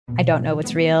I don't know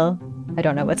what's real. I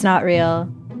don't know what's not real.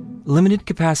 Limited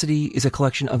Capacity is a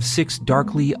collection of 6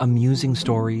 darkly amusing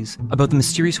stories about the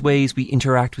mysterious ways we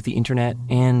interact with the internet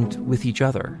and with each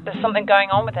other. There's something going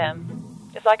on with him.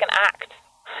 It's like an act.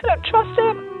 I don't trust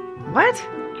him. What?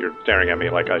 You're staring at me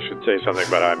like I should say something,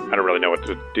 but I don't really know what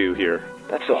to do here.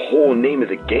 That's the whole name of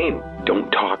the game.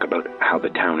 Don't talk about how the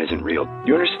town isn't real.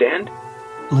 You understand?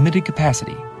 Limited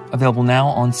Capacity. Available now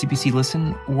on CBC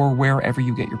Listen or wherever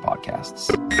you get your podcasts.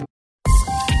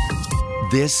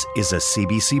 This is a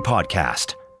CBC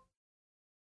podcast.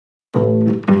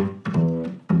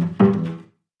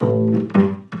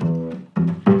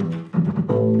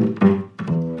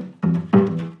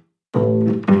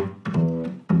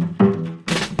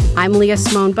 I'm Leah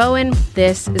Simone Bowen.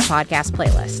 This is Podcast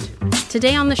Playlist.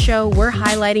 Today on the show, we're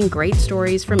highlighting great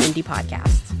stories from indie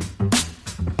podcasts.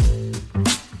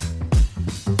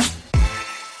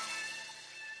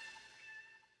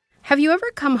 Have you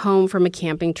ever come home from a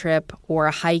camping trip or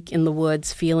a hike in the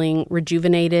woods feeling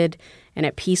rejuvenated and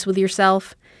at peace with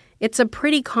yourself? It's a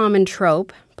pretty common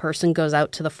trope. Person goes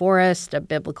out to the forest, a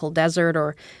biblical desert,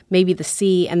 or maybe the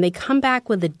sea, and they come back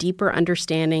with a deeper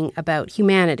understanding about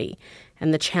humanity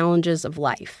and the challenges of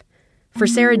life. For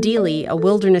Sarah Deely, a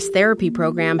wilderness therapy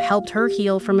program helped her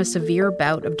heal from a severe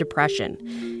bout of depression.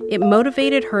 It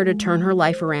motivated her to turn her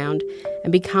life around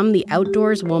and become the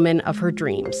outdoors woman of her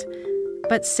dreams.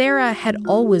 But Sarah had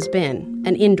always been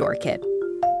an indoor kid.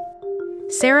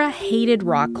 Sarah hated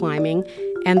rock climbing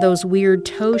and those weird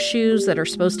toe shoes that are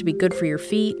supposed to be good for your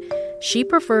feet. She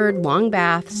preferred long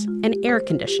baths and air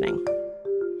conditioning.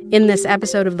 In this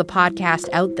episode of the podcast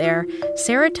Out There,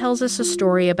 Sarah tells us a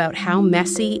story about how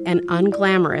messy and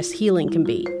unglamorous healing can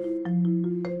be.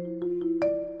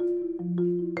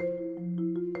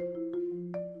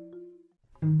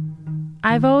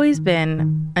 I've always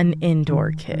been an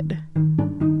indoor kid.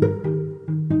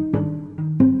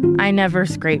 I never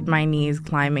scraped my knees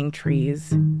climbing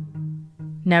trees.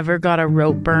 Never got a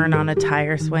rope burn on a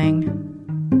tire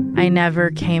swing. I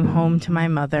never came home to my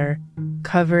mother,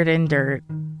 covered in dirt,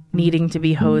 needing to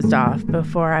be hosed off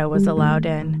before I was allowed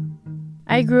in.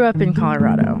 I grew up in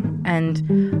Colorado,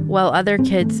 and while other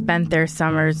kids spent their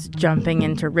summers jumping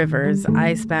into rivers,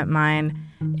 I spent mine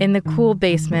in the cool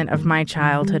basement of my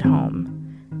childhood home,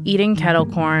 eating kettle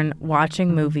corn,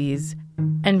 watching movies,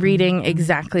 and reading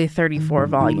exactly 34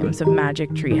 volumes of Magic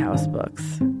Treehouse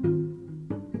books.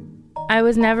 I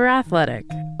was never athletic,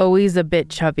 always a bit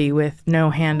chubby with no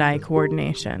hand-eye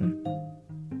coordination.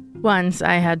 Once,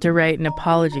 I had to write an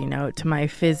apology note to my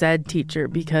phys ed teacher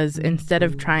because instead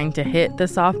of trying to hit the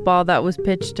softball that was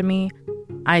pitched to me,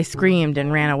 I screamed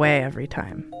and ran away every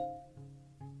time.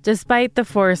 Despite the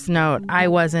forced note, I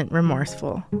wasn't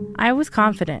remorseful. I was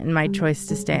confident in my choice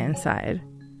to stay inside.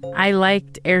 I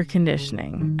liked air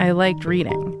conditioning. I liked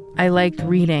reading. I liked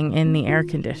reading in the air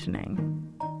conditioning.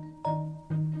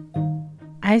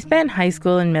 I spent high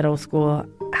school and middle school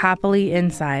happily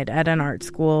inside at an art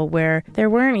school where there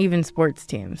weren't even sports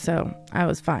teams, so I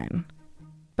was fine.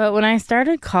 But when I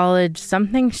started college,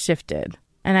 something shifted,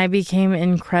 and I became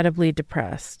incredibly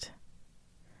depressed.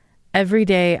 Every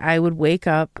day, I would wake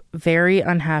up very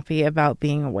unhappy about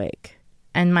being awake,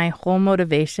 and my whole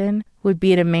motivation would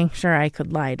be to make sure I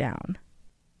could lie down.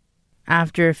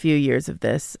 After a few years of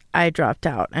this, I dropped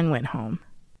out and went home.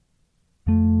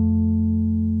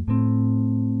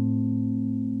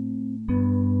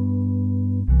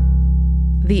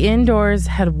 The indoors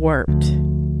had warped.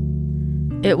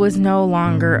 It was no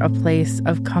longer a place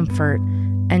of comfort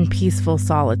and peaceful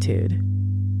solitude.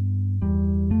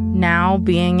 Now,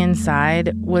 being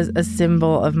inside was a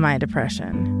symbol of my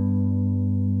depression.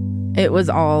 It was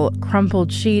all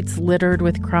crumpled sheets littered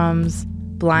with crumbs,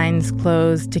 blinds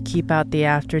closed to keep out the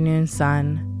afternoon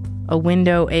sun, a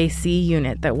window AC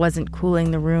unit that wasn't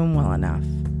cooling the room well enough.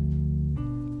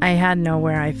 I had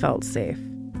nowhere I felt safe.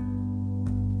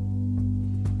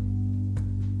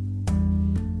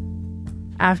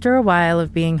 After a while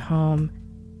of being home,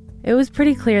 it was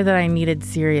pretty clear that I needed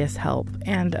serious help,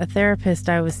 and a therapist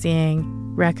I was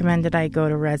seeing recommended I go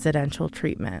to residential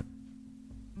treatment.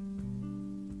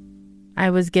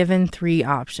 I was given 3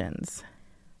 options.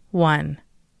 1,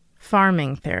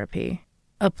 farming therapy,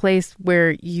 a place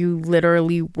where you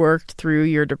literally worked through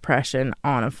your depression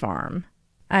on a farm.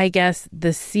 I guess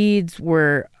the seeds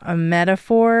were a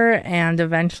metaphor, and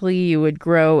eventually you would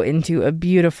grow into a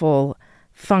beautiful,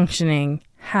 functioning,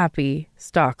 happy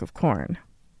stalk of corn.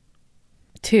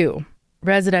 2,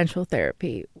 residential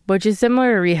therapy, which is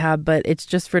similar to rehab, but it's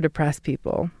just for depressed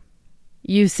people.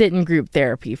 You sit in group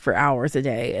therapy for hours a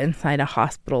day inside a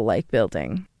hospital-like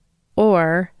building.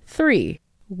 Or 3,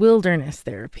 wilderness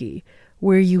therapy,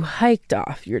 where you hiked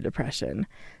off your depression,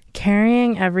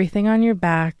 carrying everything on your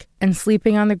back and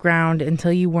sleeping on the ground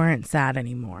until you weren't sad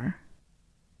anymore.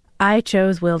 I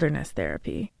chose wilderness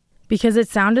therapy because it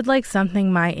sounded like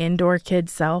something my indoor kid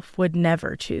self would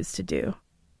never choose to do.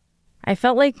 I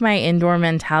felt like my indoor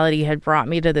mentality had brought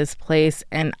me to this place,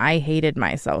 and I hated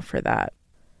myself for that.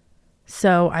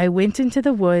 So I went into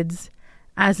the woods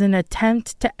as an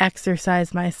attempt to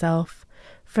exorcise myself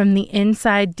from the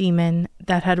inside demon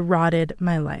that had rotted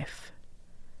my life.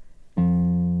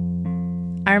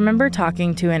 I remember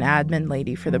talking to an admin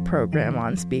lady for the program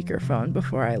on speakerphone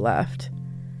before I left.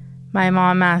 My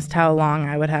mom asked how long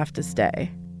I would have to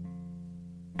stay.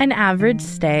 An average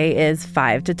stay is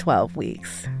 5 to 12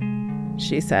 weeks,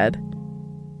 she said.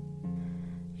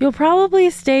 You'll probably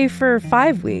stay for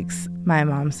 5 weeks, my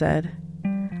mom said.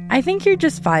 I think you're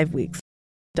just 5 weeks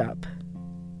up.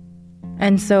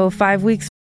 And so 5 weeks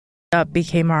up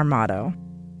became our motto.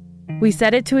 We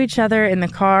said it to each other in the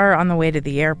car on the way to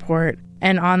the airport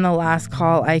and on the last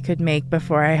call I could make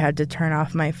before I had to turn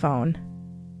off my phone.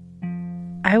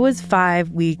 I was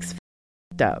 5 weeks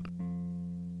up.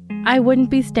 I wouldn't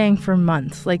be staying for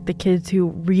months like the kids who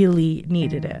really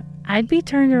needed it. I'd be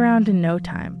turned around in no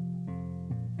time.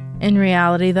 In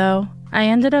reality, though, I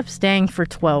ended up staying for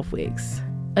 12 weeks,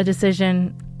 a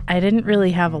decision I didn't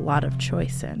really have a lot of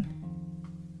choice in.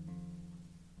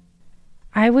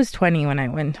 I was 20 when I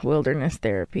went to wilderness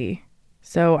therapy,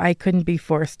 so I couldn't be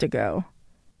forced to go.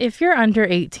 If you're under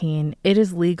 18, it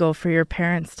is legal for your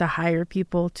parents to hire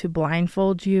people to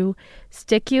blindfold you,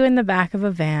 stick you in the back of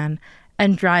a van,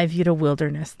 and drive you to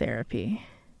wilderness therapy.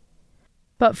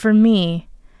 But for me,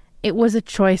 it was a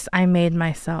choice I made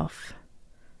myself.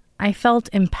 I felt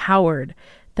empowered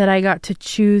that I got to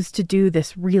choose to do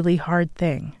this really hard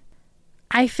thing.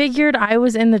 I figured I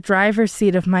was in the driver's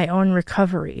seat of my own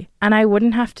recovery, and I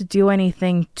wouldn't have to do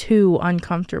anything too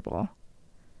uncomfortable.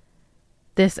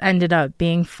 This ended up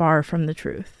being far from the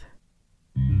truth.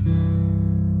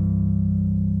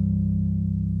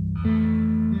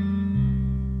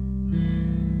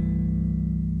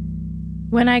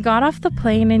 When I got off the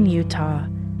plane in Utah,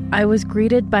 I was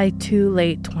greeted by 2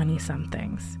 late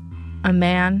 20-somethings, a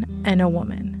man and a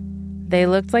woman. They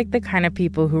looked like the kind of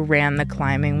people who ran the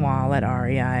climbing wall at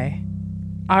REI.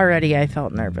 Already I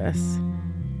felt nervous.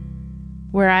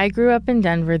 Where I grew up in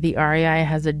Denver, the REI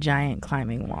has a giant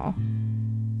climbing wall.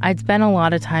 I'd spent a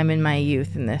lot of time in my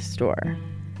youth in this store,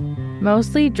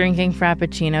 mostly drinking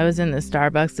frappuccinos in the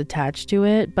Starbucks attached to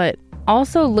it, but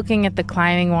also looking at the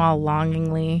climbing wall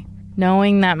longingly,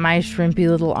 knowing that my shrimpy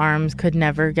little arms could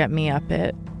never get me up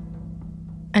it.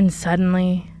 And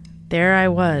suddenly, there I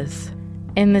was,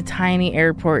 in the tiny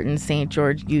airport in St.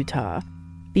 George, Utah,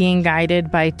 being guided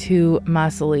by 2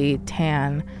 muscly,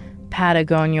 tan,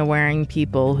 Patagonia-wearing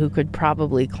people who could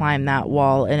probably climb that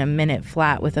wall in a minute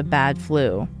flat with a bad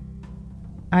flu.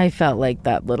 I felt like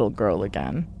that little girl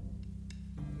again.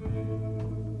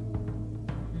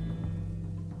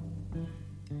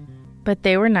 But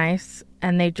they were nice,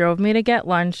 and they drove me to get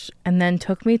lunch and then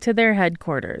took me to their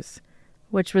headquarters,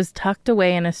 which was tucked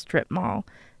away in a strip mall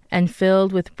and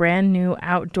filled with brand new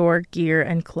outdoor gear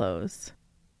and clothes.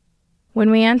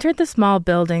 When we entered the small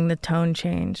building, the tone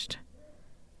changed.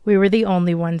 We were the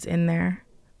only ones in there.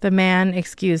 The man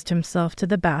excused himself to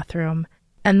the bathroom,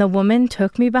 and the woman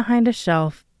took me behind a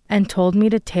shelf and told me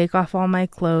to take off all my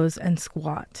clothes and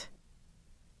squat.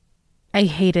 I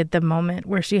hated the moment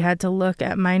where she had to look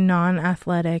at my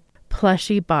non-athletic,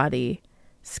 plushy body,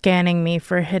 scanning me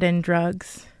for hidden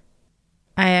drugs.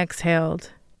 I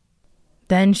exhaled.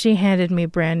 Then she handed me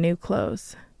brand new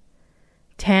clothes.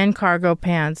 Tan cargo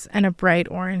pants and a bright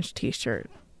orange t-shirt.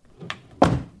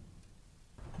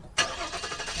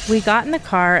 We got in the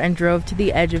car and drove to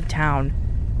the edge of town,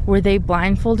 where they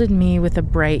blindfolded me with a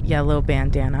bright yellow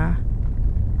bandana.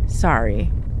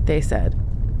 Sorry, they said,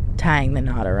 tying the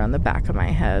knot around the back of my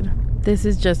head. This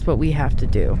is just what we have to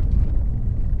do.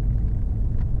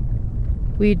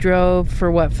 We drove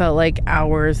for what felt like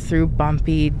hours through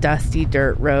bumpy, dusty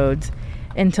dirt roads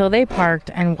until they parked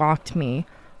and walked me,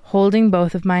 holding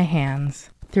both of my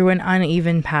hands, through an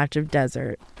uneven patch of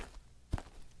desert.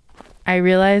 I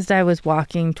realized I was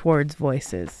walking towards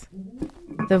voices.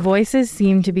 The voices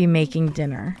seemed to be making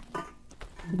dinner.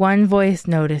 One voice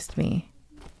noticed me.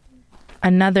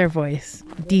 Another voice,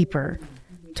 deeper,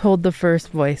 told the first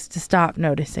voice to stop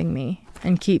noticing me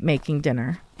and keep making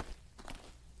dinner.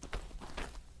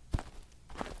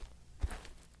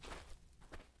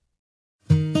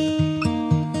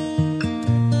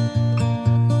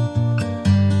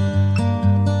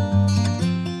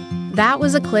 That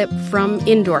was a clip from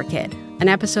Indoor Kid, an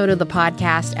episode of the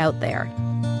podcast Out There.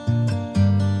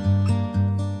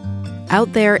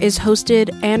 Out There is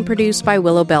hosted and produced by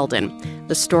Willow Belden.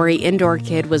 The story Indoor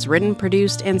Kid was written,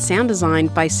 produced, and sound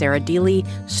designed by Sarah Deely.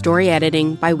 Story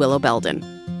editing by Willow Belden.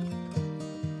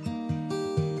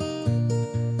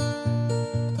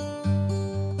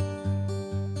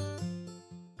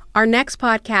 Our next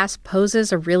podcast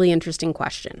poses a really interesting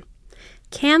question.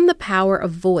 Can the power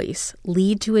of voice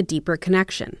lead to a deeper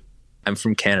connection? I'm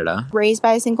from Canada. Raised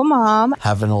by a single mom.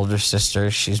 Have an older sister.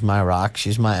 She's my rock.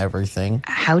 She's my everything.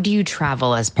 How do you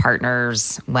travel as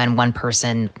partners when one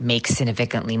person makes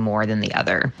significantly more than the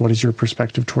other? What is your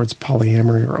perspective towards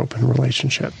polyamory or open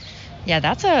relationship? Yeah,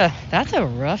 that's a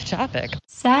rough topic.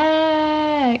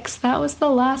 Sex. That was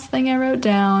the last thing I wrote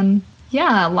down.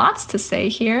 Yeah, lots to say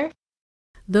here.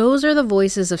 Those are the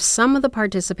voices of some of the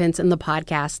participants in the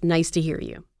podcast Nice to Hear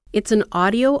You. It's an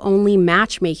audio-only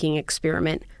matchmaking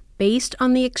experiment based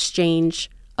on the exchange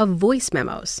of voice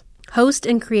memos. Host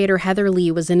and creator Heather Lee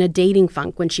was in a dating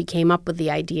funk when she came up with the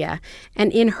idea,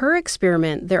 and in her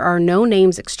experiment, there are no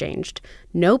names exchanged,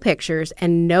 no pictures,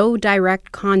 and no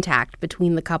direct contact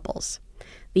between the couples.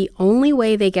 The only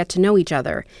way they get to know each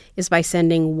other is by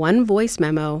sending one voice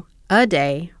memo a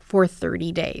day for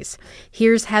 30 days.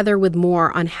 Here's Heather with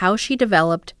more on how she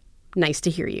developed Nice to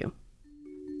Hear You.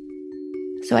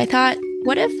 So I thought,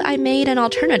 what if I made an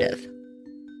alternative?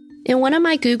 In one of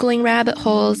my Googling rabbit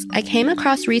holes, I came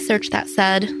across research that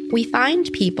said we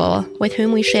find people with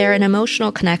whom we share an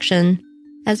emotional connection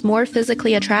as more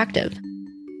physically attractive.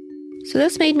 So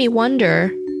this made me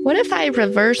wonder, what if I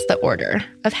reverse the order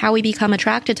of how we become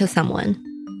attracted to someone?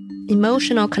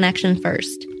 Emotional connection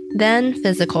first, then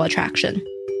physical attraction.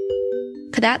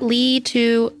 Could that lead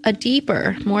to a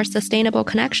deeper, more sustainable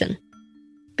connection?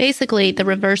 Basically, the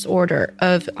reverse order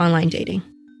of online dating.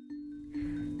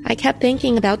 I kept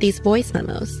thinking about these voice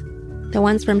memos, the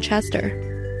ones from Chester.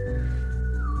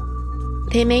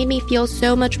 They made me feel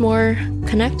so much more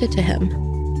connected to him.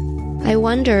 I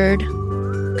wondered,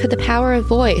 could the power of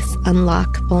voice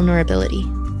unlock vulnerability?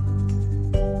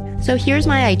 So here's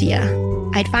my idea.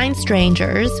 I'd find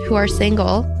strangers who are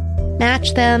single,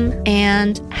 match them,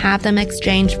 and have them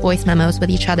exchange voice memos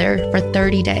with each other for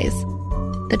 30 days.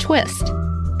 The twist,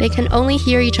 they can only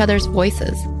hear each other's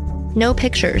voices. No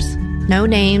pictures, no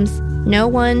names, no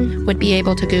one would be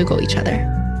able to Google each other.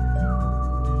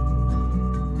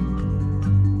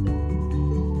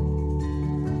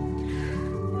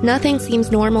 Nothing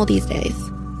seems normal these days.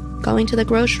 Going to the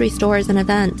grocery store is an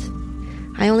event.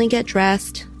 I only get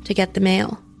dressed to get the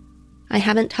mail. I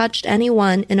haven't touched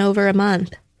anyone in over a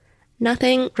month.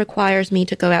 Nothing requires me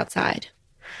to go outside.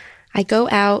 I go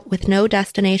out with no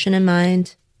destination in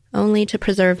mind, only to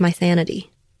preserve my sanity.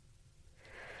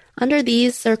 Under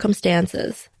these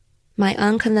circumstances, my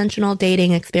unconventional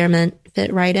dating experiment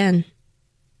fit right in.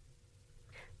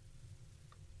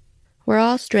 We're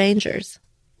all strangers,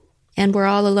 and we're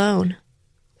all alone,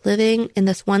 living in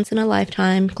this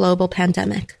once-in-a-lifetime global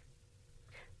pandemic.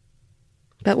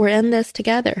 But we're in this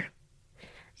together,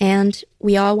 and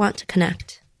we all want to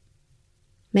connect.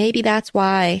 Maybe that's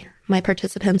why my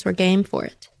participants were game for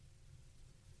it.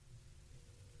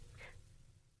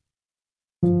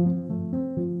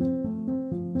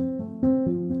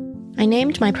 I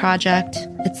named my project,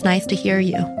 It's Nice to Hear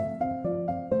You.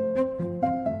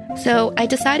 So I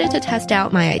decided to test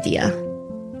out my idea.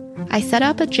 I set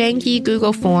up a janky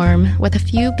Google form with a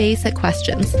few basic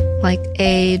questions like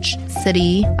age,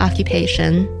 city,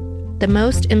 occupation. The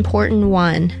most important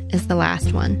one is the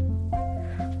last one.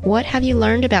 What have you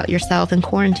learned about yourself in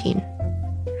quarantine?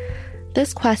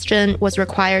 This question was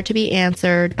required to be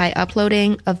answered by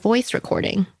uploading a voice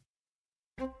recording.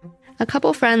 A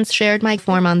couple friends shared my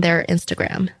form on their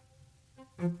Instagram.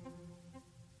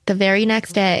 The very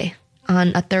next day,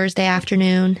 on a Thursday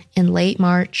afternoon in late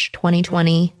March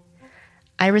 2020,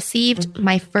 I received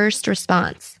my first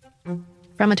response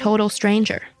from a total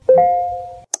stranger.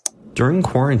 During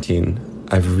quarantine,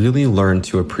 I've really learned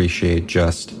to appreciate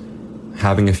just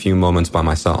having a few moments by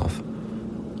myself.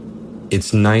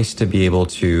 It's nice to be able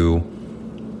to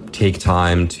take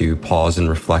time to pause and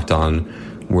reflect on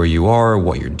where you are,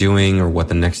 what you're doing, or what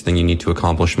the next thing you need to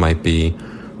accomplish might be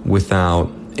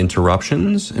without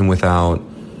interruptions and without,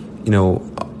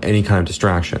 any kind of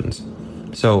distractions.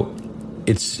 So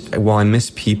while I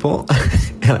miss people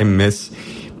and I miss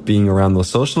being around those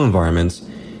social environments,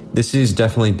 this has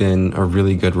definitely been a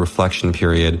really good reflection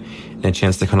period and a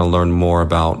chance to kind of learn more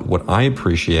about what I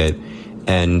appreciate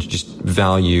and just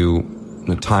value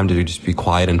time to just be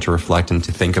quiet and to reflect and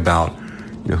to think about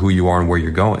who you are and where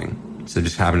you're going. So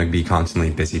just having to be constantly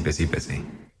busy, busy, busy.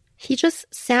 He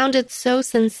just sounded so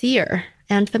sincere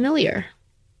and familiar.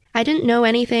 I didn't know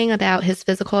anything about his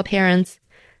physical appearance,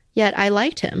 yet I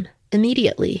liked him.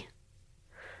 immediately.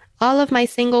 All of my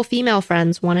single female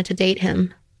friends wanted to date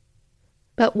him.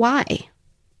 But why?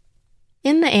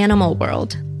 In the animal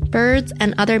world, birds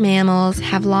and other mammals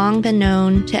have long been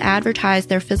known to advertise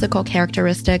their physical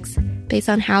characteristics based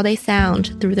on how they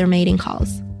sound through their mating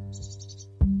calls.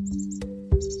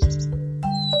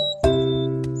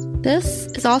 This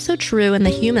is also true in the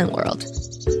human world.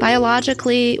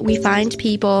 Biologically, we find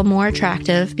people more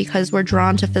attractive because we're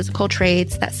drawn to physical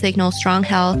traits that signal strong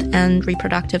health and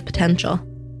reproductive potential.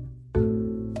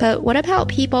 But what about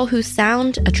people who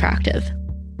sound attractive?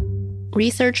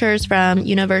 Researchers from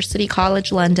University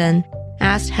College London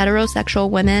asked heterosexual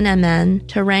women and men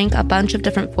to rank a bunch of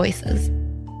different voices.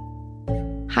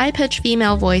 High-pitched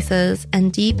female voices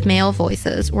and deep male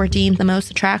voices were deemed the most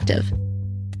attractive.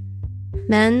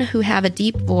 Men who have a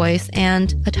deep voice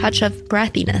and a touch of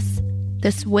breathiness,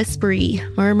 this whispery,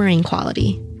 murmuring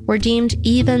quality, were deemed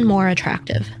even more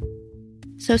attractive.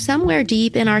 So somewhere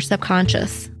deep in our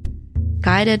subconscious,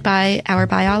 guided by our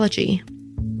biology,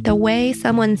 the way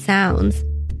someone sounds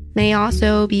may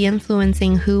also be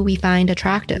influencing who we find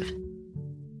attractive.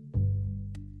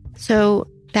 So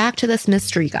back to this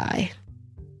mystery guy.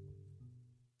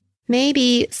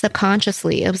 Maybe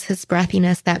subconsciously it was his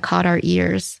breathiness that caught our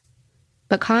ears.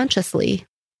 But consciously,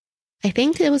 I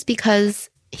think it was because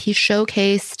he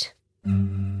showcased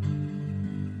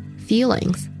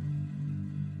feelings.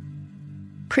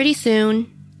 Pretty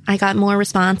soon, I got more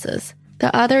responses.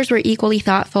 The others were equally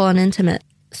thoughtful and intimate.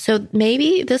 So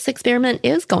maybe this experiment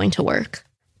is going to work.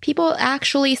 People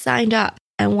actually signed up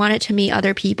and wanted to meet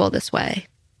other people this way.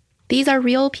 These are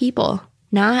real people,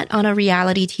 not on a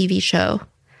reality TV show.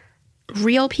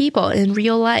 Real people in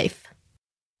real life.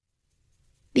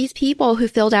 These people who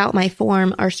filled out my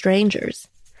form are strangers,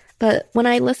 but when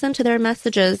I listened to their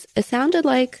messages, it sounded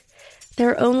like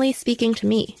they're only speaking to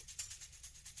me.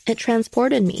 It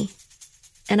transported me,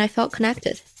 and I felt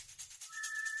connected.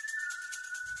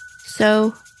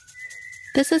 So,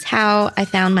 this is how I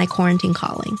found my quarantine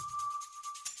calling.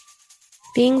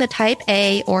 Being the type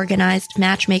A organized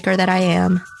matchmaker that I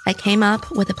am, I came up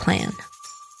with a plan.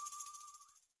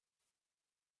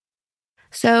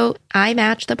 So I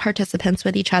match the participants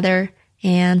with each other,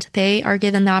 and they are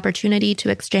given the opportunity to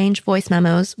exchange voice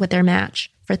memos with their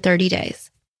match for 30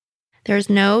 days. There's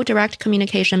no direct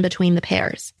communication between the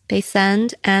pairs. They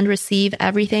send and receive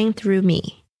everything through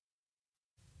me.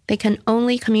 They can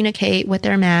only communicate with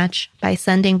their match by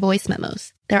sending voice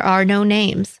memos. There are no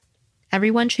names.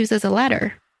 Everyone chooses a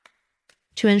letter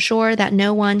to ensure that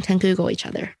no one can Google each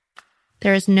other.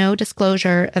 There is no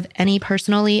disclosure of any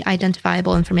personally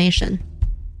identifiable information.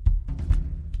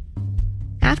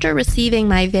 After receiving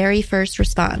my very first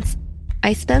response,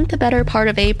 I spent the better part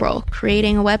of April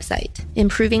creating a website,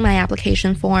 improving my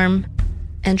application form,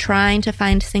 and trying to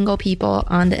find single people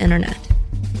on the internet.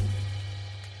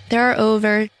 There are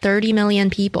over 30 million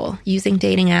people using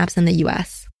dating apps in the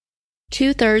US,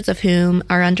 2/3 of whom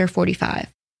are under 45.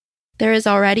 There is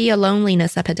already a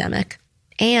loneliness epidemic,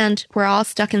 and we're all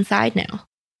stuck inside now.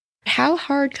 How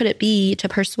hard could it be to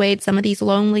persuade some of these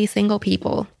lonely single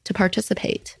people to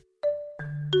participate?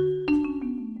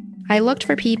 I looked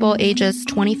for people ages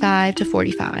 25 to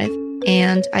 45,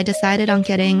 and I decided on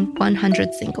getting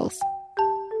 100 singles.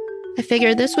 I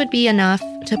figured this would be enough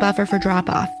to buffer for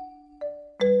drop-off.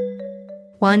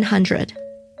 100.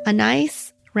 A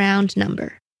nice, round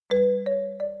number.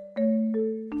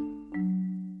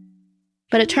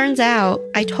 But it turns out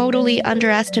I totally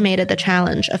underestimated the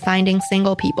challenge of finding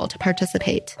single people to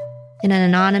participate in an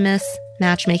anonymous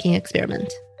matchmaking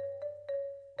experiment.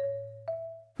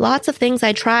 Lots of things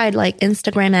I tried, like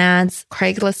Instagram ads,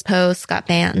 Craigslist posts, got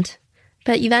banned.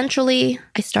 But eventually,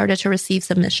 I started to receive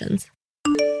submissions.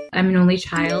 I'm an only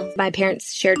child. My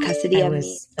parents shared custody of me. I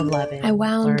was 11. I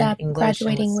wound up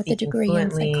graduating with a degree in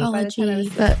psychology.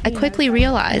 But I quickly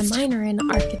realized a minor in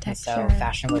architecture. So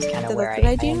fashion was kind of where I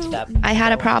ended up. I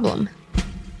had a problem.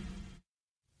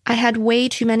 I had way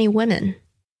too many women.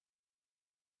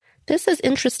 This is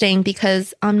interesting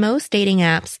because on most dating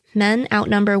apps, men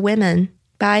outnumber women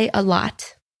by a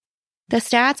lot. The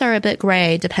stats are a bit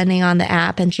gray depending on the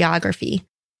app and geography.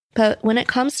 But when it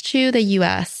comes to the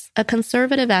US, a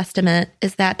conservative estimate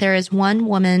is that there is 1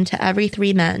 woman to every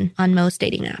 3 men on most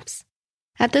dating apps.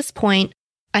 At this point,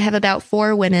 I have about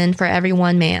 4 women for every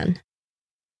 1 man.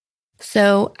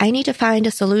 So I need to find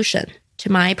a solution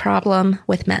to my problem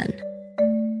with men.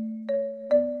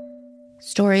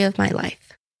 Story of my life.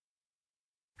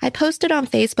 I posted on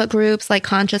Facebook groups like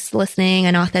Conscious Listening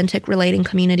and Authentic Relating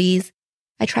Communities.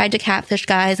 I tried to catfish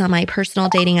guys on my personal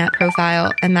dating app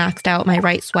profile and maxed out my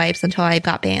right swipes until I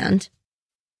got banned.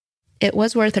 It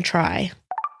was worth a try.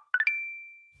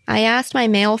 I asked my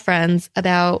male friends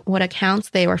about what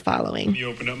accounts they were following. You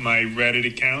open up my Reddit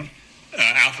account.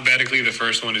 Alphabetically, the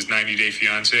first one is 90 Day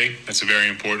Fiancé. That's a very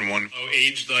important one. Oh,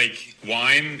 aged like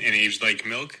wine and aged like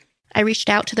milk. I reached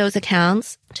out to those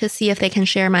accounts to see if they can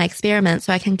share my experiment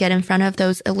so I can get in front of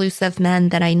those elusive men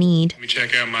that I need. Let me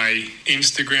check out my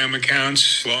Instagram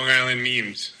accounts. Long Island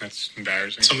memes. That's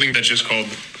embarrassing. Something that's just called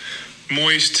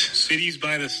Moist. Cities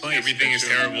by the slice. Everything is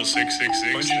terrible. 666.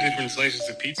 A bunch of different slices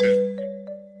of pizza.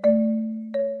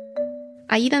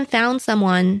 I even found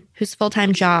someone whose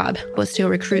full-time job was to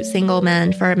recruit single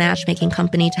men for a matchmaking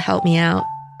company to help me out.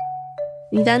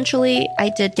 Eventually, I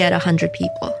did get 100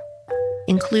 people,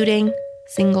 including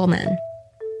single men.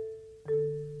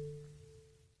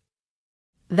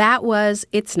 That was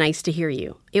It's Nice to Hear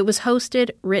You. It was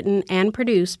hosted, written, and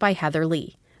produced by Heather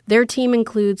Lee. Their team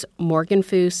includes Morgan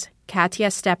Foose,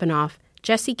 Katya Stepanoff,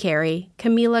 Jesse Carey,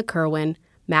 Camila Kerwin,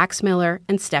 Max Miller,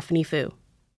 and Stephanie Fu.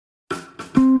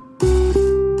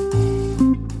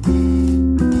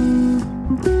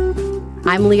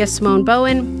 I'm Leah Simone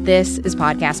Bowen. This is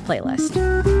Podcast Playlist.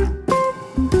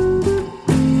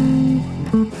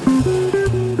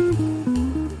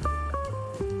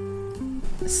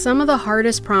 Some of the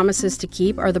hardest promises to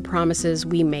keep are the promises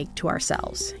we make to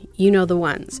ourselves. You know the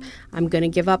ones. I'm going to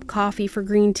give up coffee for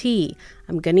green tea.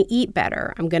 I'm going to eat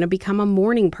better. I'm going to become a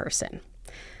morning person.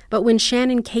 But when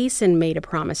Shannon Cason made a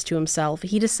promise to himself,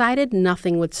 he decided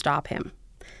nothing would stop him.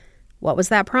 What was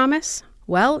that promise?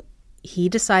 Well, he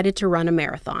decided to run a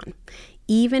marathon,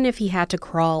 even if he had to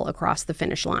crawl across the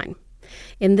finish line.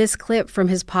 In this clip from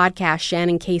his podcast,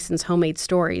 Shannon Cason's Homemade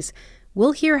Stories,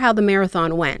 we'll hear how the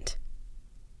marathon went.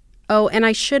 Oh, and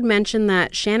I should mention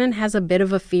that Shannon has a bit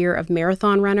of a fear of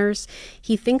marathon runners.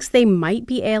 He thinks they might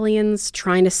be aliens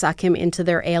trying to suck him into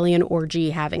their alien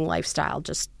orgy-having lifestyle,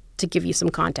 just to give you some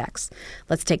context.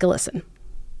 Let's take a listen.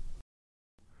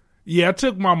 Yeah, I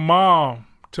took my mom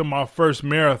to my first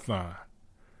marathon.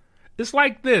 It's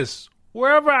like this.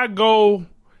 Wherever I go,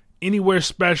 anywhere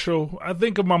special, I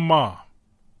think of my mom.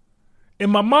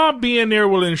 And my mom being there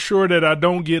will ensure that I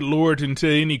don't get lured into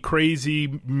any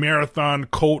crazy marathon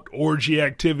cult orgy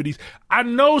activities. I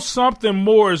know something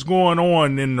more is going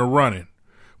on than the running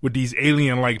with these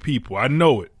alien-like people. I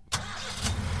know it.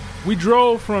 We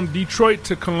drove from Detroit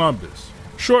to Columbus.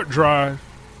 Short drive.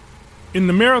 And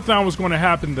the marathon was going to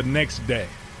happen the next day.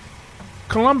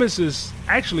 Columbus is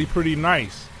actually pretty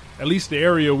nice. At least the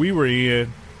area we were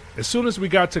in. As soon as we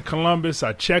got to Columbus,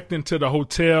 I checked into the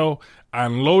hotel, I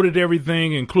unloaded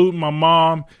everything, including my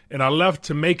mom, and I left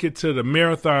to make it to the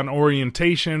marathon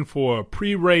orientation for a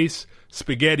pre-race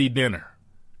spaghetti dinner.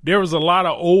 There was a lot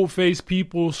of old-faced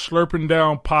people slurping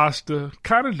down pasta,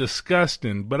 kind of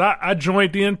disgusting, but I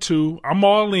joined in too. I'm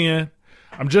all in.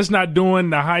 I'm just not doing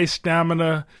the high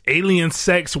stamina, alien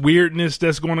sex weirdness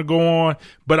that's going to go on,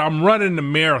 but I'm running the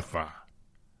marathon.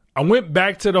 I went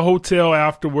back to the hotel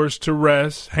afterwards to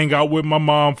rest, hang out with my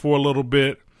mom for a little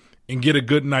bit, and get a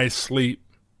good night's sleep.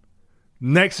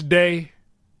 Next day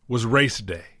was race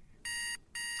day.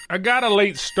 I got a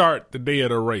late start the day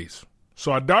of the race,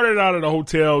 so I darted out of the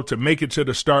hotel to make it to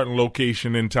the starting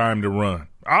location in time to run.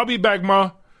 I'll be back,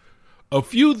 Ma. A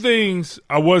few things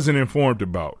I wasn't informed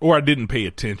about, or I didn't pay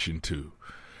attention to.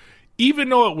 Even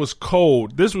though it was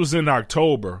cold, this was in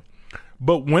October,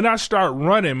 but when I start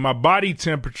running, my body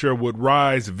temperature would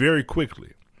rise very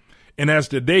quickly. And as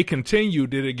the day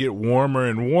continued, it'd get warmer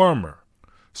and warmer.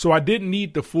 So I didn't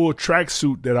need the full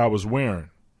tracksuit that I was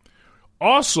wearing.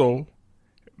 Also,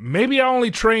 maybe I only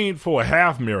trained for a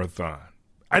half marathon.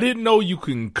 I didn't know you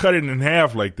can cut it in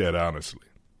half like that, honestly.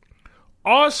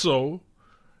 Also,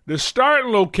 the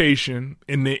starting location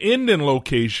and the ending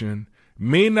location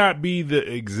may not be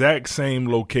the exact same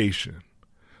location.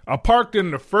 I parked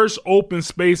in the first open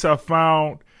space I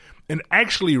found and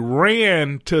actually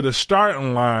ran to the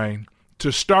starting line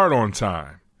to start on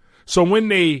time. So when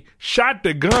they shot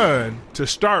the gun to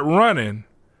start running,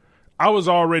 I was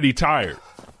already tired.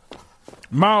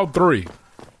 Mile 3.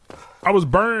 I was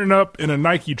burning up in a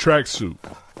Nike tracksuit.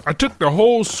 I took the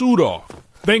whole suit off.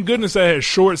 Thank goodness I had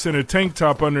shorts and a tank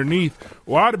top underneath,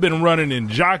 or I'd have been running in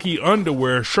jockey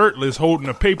underwear, shirtless, holding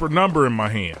a paper number in my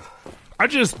hand. I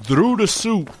just threw the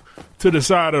suit to the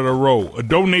side of the road, a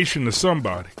donation to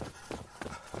somebody.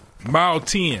 Mile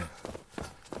 10.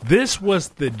 This was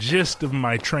the gist of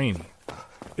my training.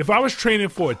 If I was training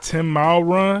for a 10-mile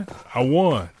run, I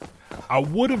won. I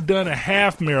would have done a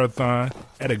half marathon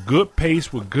at a good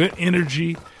pace with good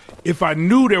energy if I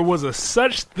knew there was a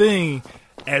such thing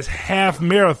as half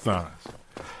marathons.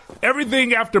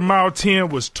 Everything after mile 10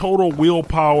 was total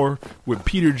willpower with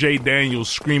Peter J. Daniels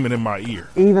screaming in my ear.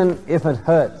 Even if it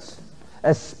hurts,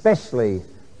 especially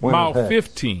Mile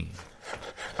 15.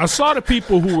 I saw the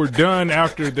people who were done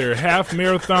after their half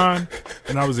marathon,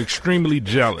 and I was extremely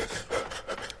jealous.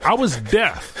 I was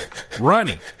deaf,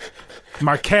 running.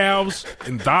 My calves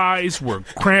and thighs were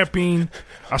cramping.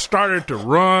 I started to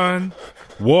run,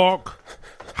 walk,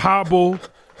 hobble,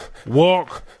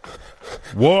 walk,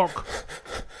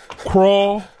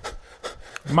 crawl.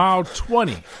 Mile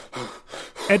 20.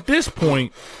 At this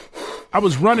point, I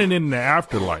was running in the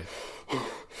afterlife.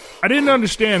 I didn't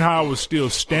understand how I was still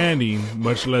standing,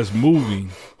 much less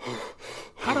moving.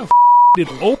 How the did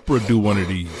Oprah do one of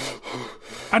these?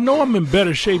 I know I'm in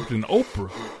better shape than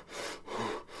Oprah.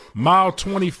 Mile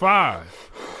 25.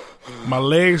 My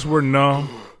legs were numb.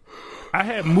 I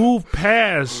had moved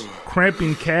past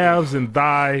cramping calves and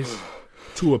thighs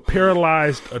to a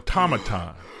paralyzed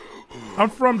automaton. I'm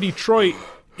from Detroit,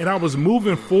 and I was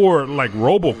moving forward like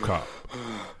RoboCop.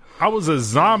 I was a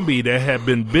zombie that had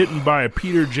been bitten by a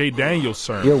Peter J. Daniels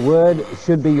sermon. Your word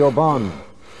should be your bond,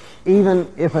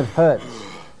 even if it hurts,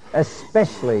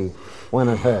 especially when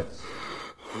it hurts.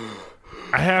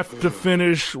 I have to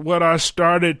finish what I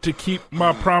started to keep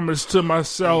my promise to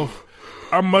myself.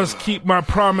 I must keep my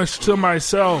promise to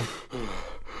myself.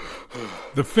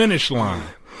 The finish line.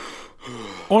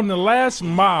 On the last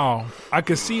mile, I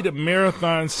could see the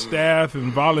marathon staff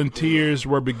and volunteers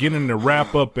were beginning to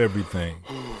wrap up everything,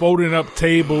 folding up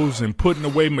tables and putting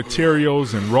away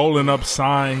materials and rolling up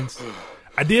signs.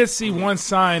 I did see one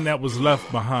sign that was left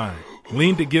behind,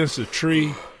 leaned against a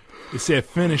tree. It said,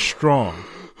 "Finish strong."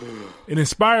 It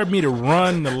inspired me to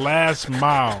run the last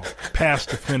mile past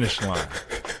the finish line.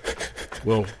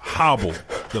 Well, hobble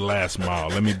the last mile,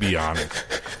 let me be honest.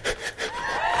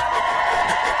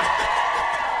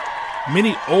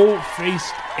 Many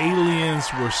old-faced aliens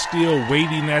were still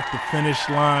waiting at the finish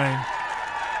line.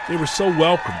 They were so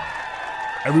welcoming.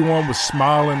 Everyone was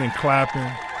smiling and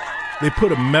clapping. They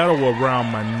put a medal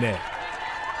around my neck.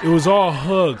 It was all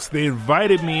hugs. They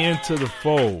invited me into the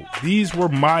fold. These were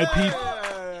my people.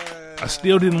 I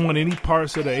still didn't want any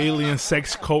parts of the alien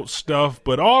sex cult stuff,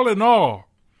 but all in all,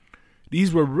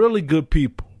 these were really good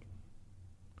people.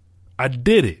 I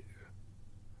did it.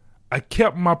 I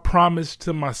kept my promise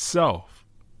to myself.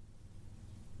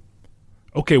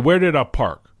 Okay, where did I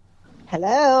park?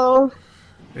 Hello.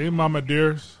 Hey, Mama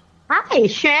Dearest. Hi,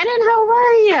 Shannon. How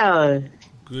are you?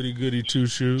 Goody, goody, two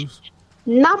shoes.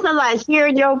 Nothing like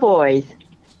hearing your voice.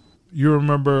 You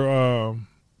remember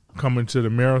coming to the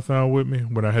marathon with me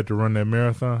when I had to run that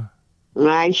marathon?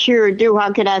 I sure do.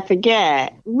 How could I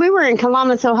forget? We were in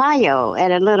Columbus, Ohio, at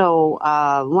a little,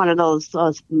 one of those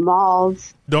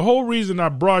malls. The whole reason I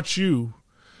brought you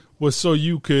was so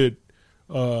you could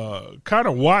kind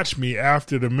of watch me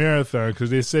after the marathon,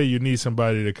 because they say you need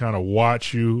somebody to kind of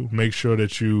watch you, make sure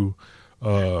that you,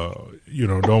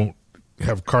 don't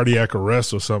have cardiac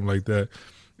arrest or something like that.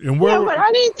 And where? Yeah, but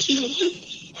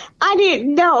I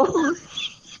didn't know.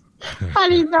 I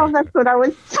didn't know that's what I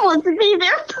was supposed to be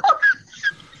there for.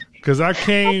 Because I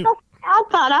came... I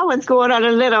thought I was going on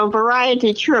a little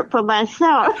variety trip for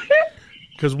myself.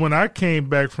 Because when I came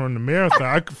back from the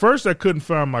marathon, first I couldn't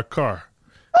find my car.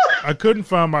 I couldn't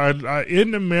find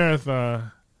in the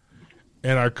marathon,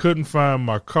 and I couldn't find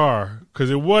my car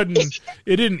because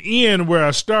it didn't end where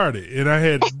I started, and I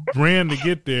had ran to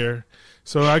get there.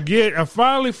 So I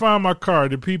finally found my car.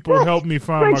 The people helped me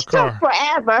find my car.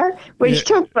 Which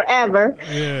took forever.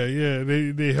 Yeah.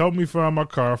 They helped me find my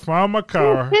car. Found my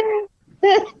car.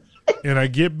 And I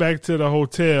get back to the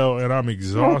hotel and I'm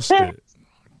exhausted.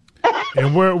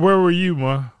 And where were you,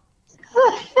 Ma?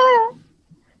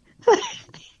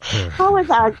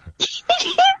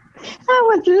 I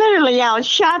was literally out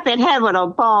shopping, having a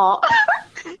ball.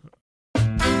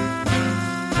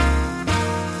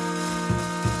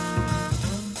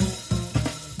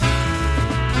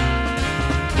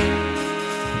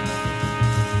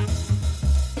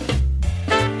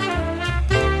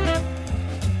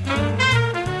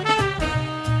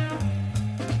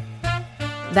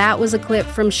 That was a clip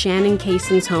from Shannon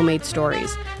Cason's Homemade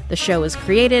Stories. The show is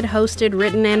created, hosted,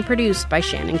 written, and produced by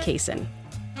Shannon Cason.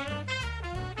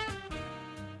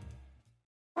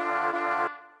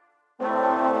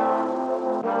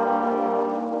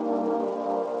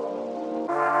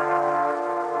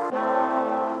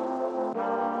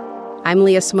 I'm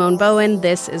Leah Simone Bowen.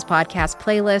 This is Podcast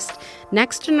Playlist.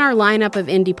 Next in our lineup of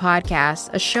indie podcasts,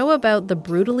 a show about the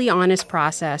brutally honest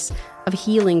process of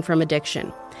healing from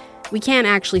addiction. We can't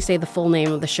actually say the full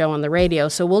name of the show on the radio,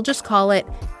 so we'll just call it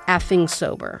Effing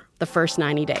Sober, the first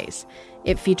 90 days.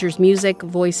 It features music,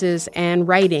 voices, and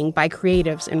writing by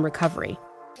creatives in recovery.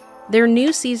 Their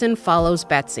new season follows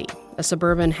Betsy, a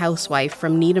suburban housewife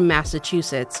from Needham,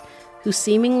 Massachusetts, who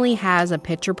seemingly has a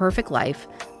picture-perfect life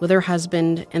with her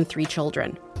husband and 3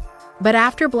 children. But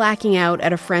after blacking out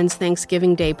at a friend's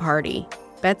Thanksgiving Day party,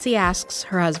 Betsy asks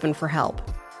her husband for help.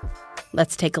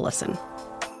 Let's take a listen.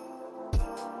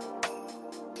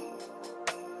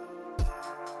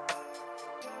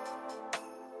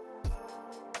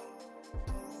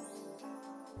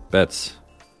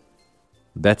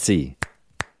 Betsy.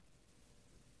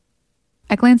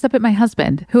 I glanced up at my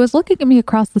husband, who was looking at me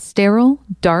across the sterile,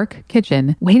 dark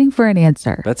kitchen, waiting for an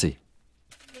answer. Betsy.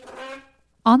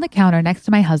 On the counter next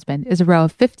to my husband is a row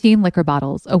of 15 liquor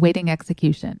bottles awaiting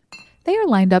execution. They are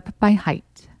lined up by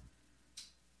height.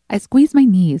 I squeeze my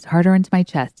knees harder into my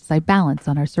chest as I balance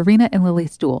on our Serena and Lily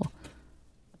stool.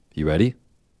 You ready?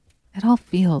 It all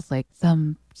feels like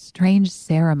some strange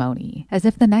ceremony, as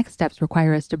if the next steps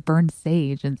require us to burn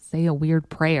sage and say a weird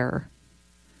prayer.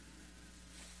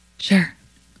 Sure.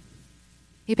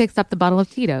 He picks up the bottle of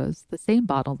Tito's, the same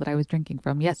bottle that I was drinking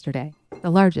from yesterday, the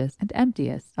largest and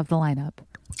emptiest of the lineup.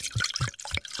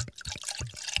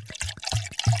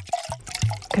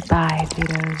 Goodbye,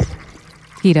 Tito's.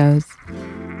 Tito's.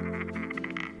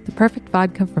 The perfect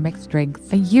vodka for mixed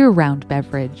drinks, a year-round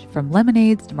beverage, from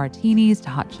lemonades to martinis to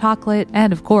hot chocolate,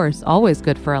 and of course, always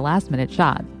good for a last-minute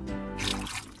shot.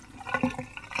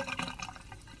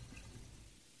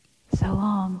 So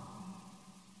long.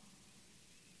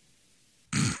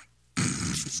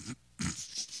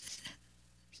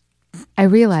 I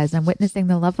realize I'm witnessing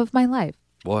the love of my life.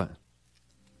 What?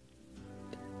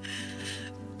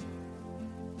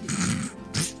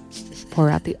 Pour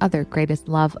out the other greatest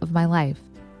love of my life.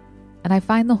 And I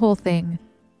find the whole thing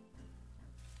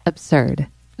absurd.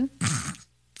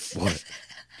 What?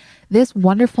 This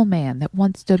wonderful man that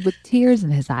once stood with tears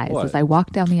in his eyes as I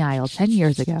walked down the aisle 10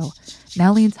 years ago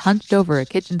now leans hunched over a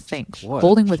kitchen sink,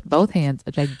 holding with both hands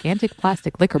a gigantic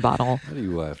plastic liquor bottle. What are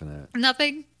you laughing at?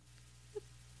 Nothing.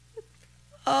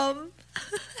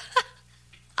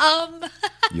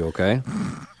 You okay?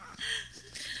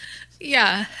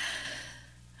 Yeah.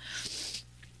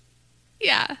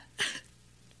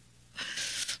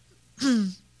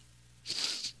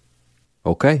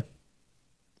 Okay.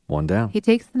 One down. He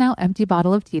takes the now empty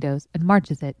bottle of Tito's and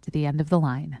marches it to the end of the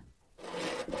line.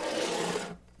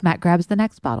 Matt grabs the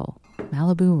next bottle,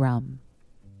 Malibu rum.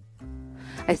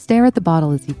 I stare at the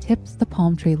bottle as he tips the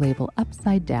palm tree label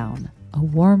upside down. A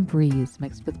warm breeze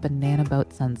mixed with banana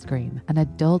boat sunscreen. An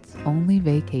adults-only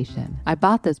vacation. I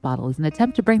bought this bottle as an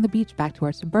attempt to bring the beach back to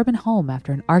our suburban home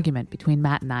after an argument between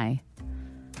Matt and I.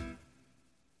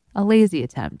 A lazy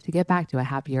attempt to get back to a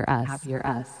happier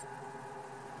us.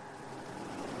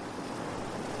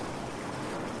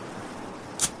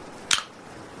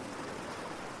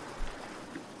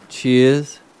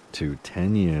 Cheers to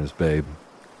 10 years, babe.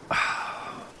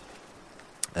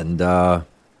 And,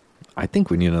 I think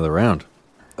we need another round.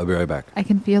 I'll be right back. I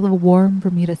can feel a warm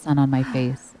Bermuda sun on my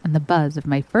face and the buzz of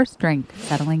my first drink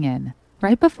settling in.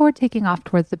 Right before taking off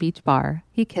towards the beach bar,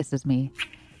 he kisses me,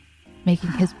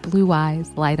 making his blue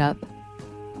eyes light up.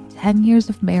 10 years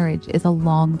of marriage is a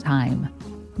long time.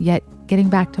 Yet, getting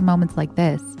back to moments like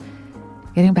this,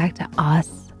 getting back to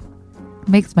us,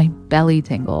 makes my belly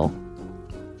tingle.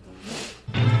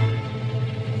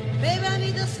 Baby, I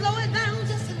need to slow it down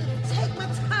just a little. Take my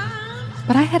time.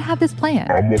 But I had this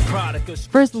plan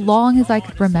for as long as I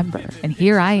could remember. And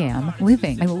here I am,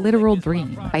 living my literal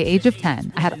dream. By age of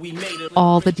 10, I had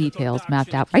all the details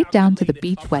mapped out, right down to the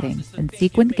beach wedding and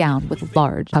sequined gown with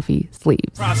large, puffy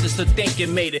sleeves.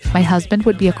 My husband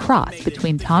would be a cross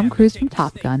between Tom Cruise from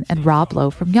Top Gun and Rob Lowe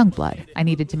from Youngblood. I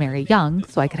needed to marry young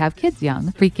so I could have kids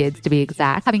young, 3 kids to be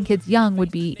exact. Having kids young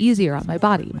would be easier on my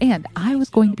body. And I was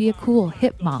going to be a cool,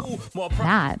 hip mom.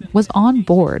 Matt was on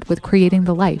board with creating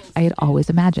the life I had always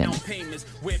imagined.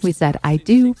 We said I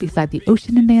do beside the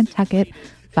ocean in Nantucket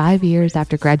 5 years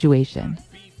after graduation.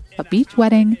 A beach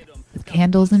wedding with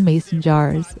candles in mason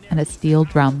jars and a steel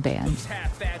drum band.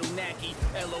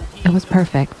 It was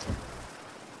perfect.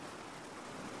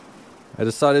 I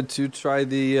decided to try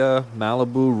the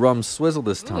Malibu rum swizzle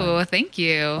this time. Oh, thank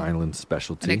you. Island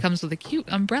specialty. And it comes with a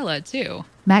cute umbrella, too.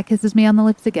 Matt kisses me on the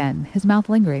lips again, his mouth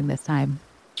lingering this time.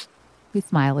 We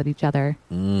smile at each other.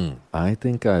 I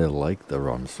think I like the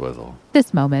rum swizzle.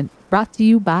 This moment brought to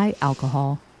you by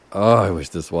alcohol. Oh, I wish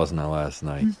this wasn't our last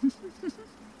night.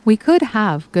 We could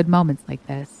have good moments like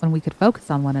this when we could focus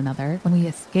on one another, when we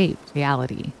escaped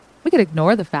reality. We could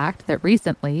ignore the fact that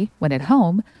recently, when at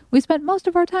home, we spent most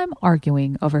of our time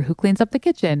arguing over who cleans up the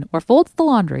kitchen or folds the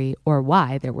laundry or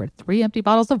why there were 3 empty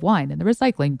bottles of wine in the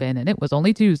recycling bin and it was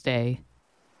only Tuesday.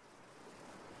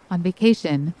 On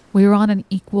vacation, we were on an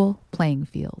equal playing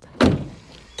field.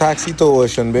 Taxi to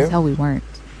Ocean Bay. Until we weren't.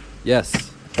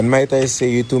 Yes, And might I say,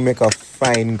 you two make a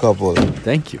fine couple.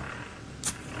 Thank you.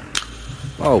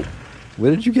 Oh, where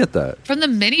did you get that? From the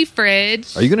mini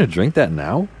fridge. Are you going to drink that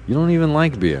now? You don't even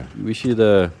like beer. We should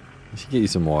get you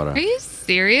some water. Are you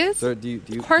serious? So,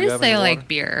 of course I like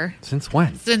beer. Since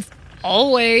when? Since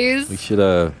always. We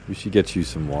should get you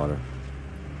some water.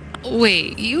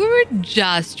 Wait, you were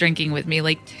just drinking with me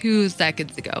like 2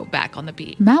 seconds ago back on the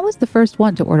beach. Matt was the first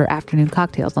one to order afternoon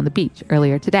cocktails on the beach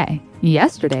earlier today.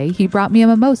 Yesterday, he brought me a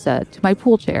mimosa to my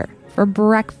pool chair for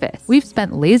breakfast. We've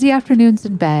spent lazy afternoons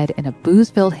in bed in a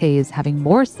booze-filled haze having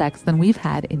more sex than we've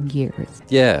had in years.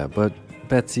 Yeah, but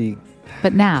Betsy...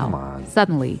 But now,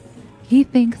 suddenly, he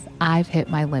thinks I've hit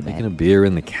my limit. Taking a beer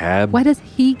in the cab? Why does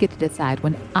he get to decide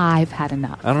when I've had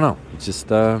enough? I don't know. It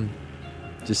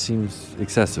just seems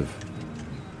excessive.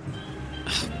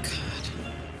 Oh, God.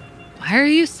 Why are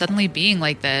you suddenly being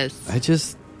like this?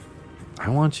 I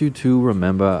want you to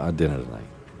remember our dinner tonight.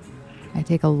 I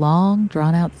take a long,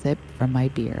 drawn-out sip from my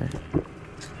beer.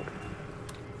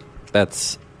 I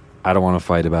don't want to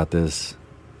fight about this.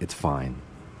 It's fine.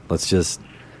 Let's just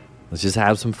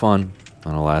have some fun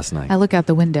on our last night. I look out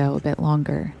the window a bit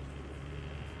longer.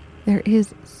 There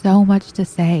is so much to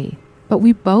say, but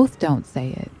we both don't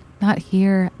say it. Not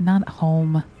here, not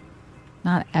home,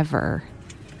 not ever.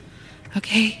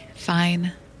 Okay,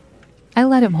 fine. I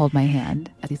let him hold my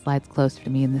hand as he slides closer to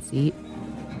me in the seat,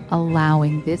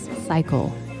 allowing this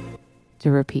cycle to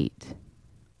repeat.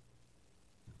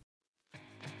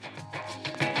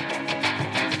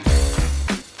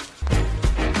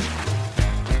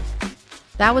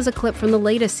 That was a clip from the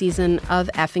latest season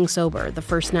of Effing Sober, The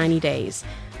First 90 Days,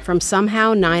 from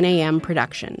Somehow 9 a.m.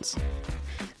 Productions.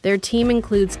 Their team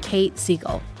includes Kate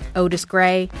Siegel, Otis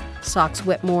Gray, Sox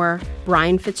Whitmore,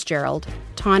 Brian Fitzgerald,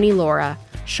 Tawny Laura,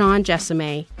 Sean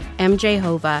Jessame, MJ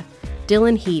Hova,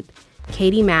 Dylan Heap,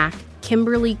 Katie Mack,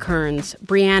 Kimberly Kearns,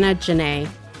 Brianna Janae,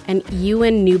 and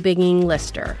Ewan Newbigging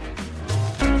Lister.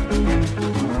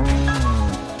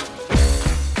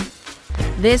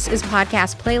 This is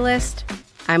Podcast Playlist.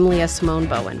 I'm Leah Simone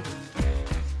Bowen.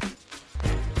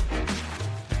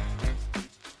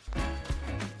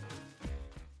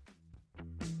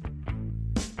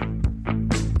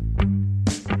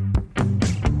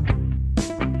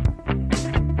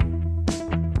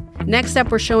 Next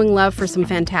up, we're showing love for some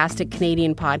fantastic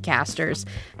Canadian podcasters.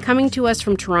 Coming to us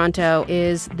from Toronto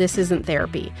is This Isn't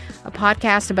Therapy, a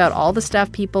podcast about all the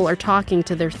stuff people are talking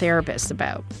to their therapists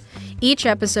about. Each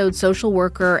episode, social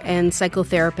worker and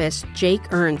psychotherapist Jake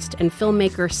Ernst and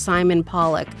filmmaker Simon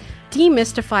Pollock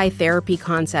demystify therapy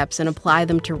concepts and apply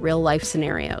them to real-life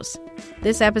scenarios.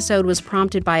 This episode was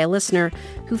prompted by a listener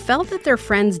who felt that their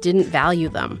friends didn't value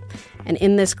them. And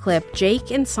in this clip,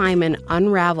 Jake and Simon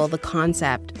unravel the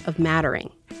concept of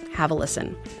mattering. Have a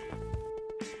listen.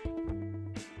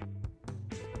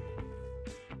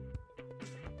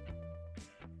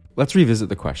 Let's revisit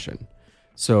the question.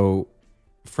 So,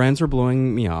 friends are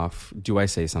blowing me off. Do I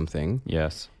say something?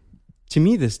 Yes. To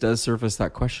me, this does surface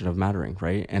that question of mattering,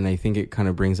 right? And I think it kind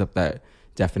of brings up that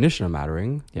definition of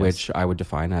mattering, yes, which I would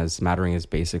define as mattering is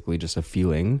basically just a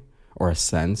feeling or a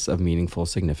sense of meaningful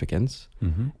significance.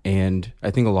 Mm-hmm. And I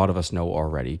think a lot of us know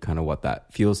already kind of what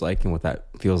that feels like and what that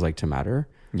feels like to matter.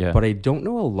 Yeah. But I don't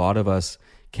know a lot of us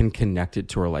can connect it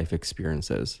to our life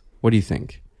experiences. What do you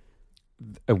think?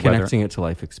 Connecting it to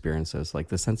life experiences, like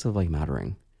the sense of like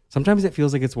mattering. Sometimes it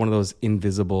feels like it's one of those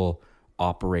invisible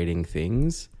operating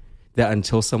things that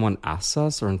until someone asks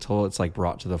us or until it's like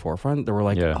brought to the forefront, that we're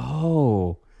like,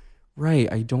 oh,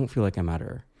 right, I don't feel like I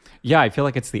matter. Yeah, I feel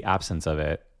like it's the absence of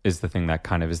it is the thing that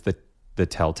kind of is the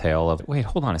telltale of, wait,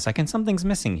 hold on a second, something's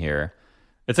missing here.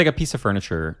 It's like a piece of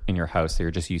furniture in your house that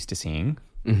you're just used to seeing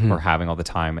or having all the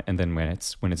time. And then when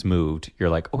it's moved, you're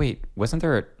like, oh wait, wasn't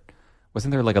there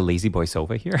like a lazy boy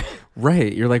sofa here?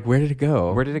 Right. You're like, where did it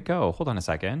go? Where did it go? Hold on a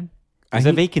second. There's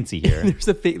a vacancy here.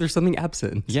 There's something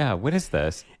absent. Yeah. What is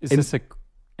this?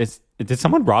 Did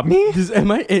someone rob me? Did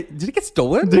it get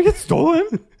stolen? Did it get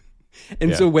stolen?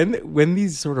 And so when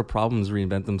these sort of problems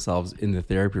reinvent themselves in the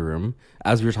therapy room,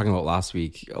 as we were talking about last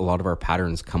week, a lot of our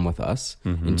patterns come with us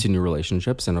into new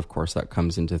relationships. And of course that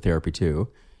comes into therapy too.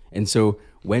 And so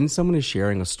when someone is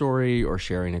sharing a story or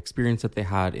sharing an experience that they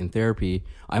had in therapy,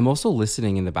 I'm also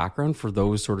listening in the background for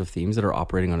those sort of themes that are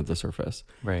operating under the surface.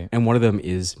 Right. And one of them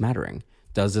is mattering.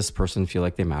 Does this person feel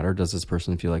like they matter? Does this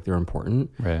person feel like they're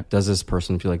important? Right. Does this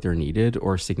person feel like they're needed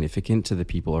or significant to the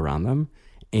people around them?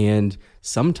 And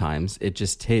sometimes it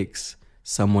just takes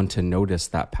someone to notice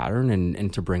that pattern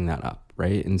and to bring that up,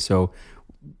 right? And so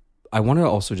I want to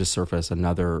also just surface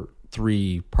another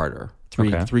three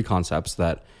concepts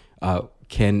that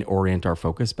can orient our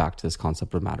focus back to this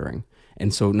concept of mattering.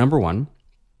 And so number one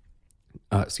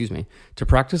to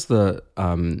practice the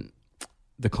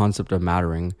concept of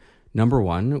mattering, number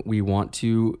one, we want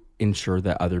to ensure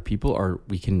that other people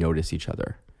we can notice each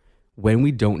other. When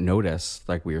we don't notice,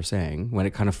 like we were saying, when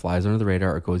it kind of flies under the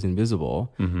radar or goes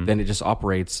invisible, then it just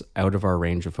operates out of our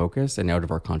range of focus and out of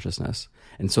our consciousness.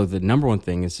 And so the number one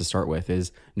thing is to start with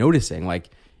is noticing, like,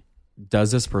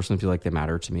 does this person feel like they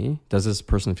matter to me? Does this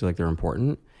person feel like they're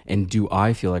important? And do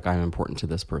I feel like I'm important to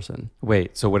this person?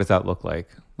 Wait, so what does that look like?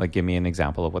 Like, give me an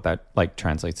example of what that like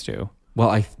translates to. Well,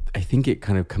 I think it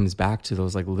kind of comes back to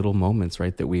those like little moments,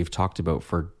 right, that we've talked about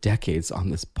for decades on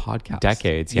this podcast.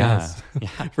 Decades, yeah. Yes.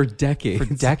 Yeah. For decades.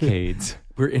 For decades.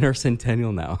 We're in our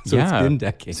centennial now. So it's been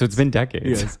decades. So it's been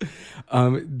decades. Yes.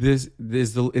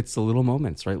 It's the little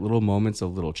moments, right? Little moments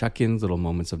of little check-ins, little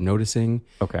moments of noticing.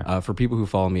 Okay. For people who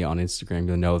follow me on Instagram,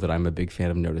 you'll know that I'm a big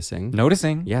fan of noticing.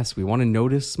 Noticing. Yes, we want to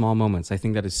notice small moments. I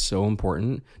think that is so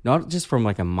important, not just from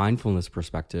like a mindfulness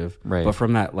perspective, right, but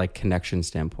from that like connection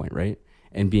standpoint, right?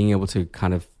 And being able to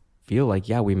kind of feel like,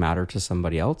 yeah, we matter to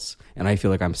somebody else, and I feel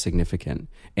like I'm significant,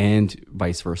 and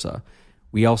vice versa.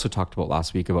 We also talked about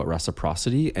last week about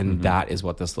reciprocity, and that is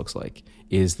what this looks like,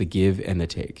 is the give and the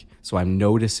take. So I'm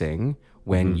noticing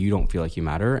when you don't feel like you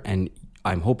matter, and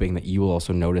I'm hoping that you will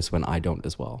also notice when I don't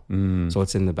as well. So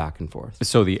it's in the back and forth.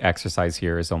 So the exercise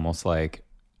here is almost like,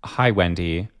 hi,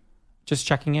 Wendy, just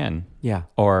checking in. Yeah.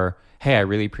 Or, hey, I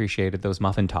really appreciated those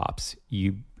muffin tops.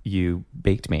 You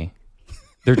baked me.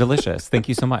 They're delicious. Thank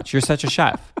you so much. You're such a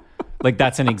chef. Like,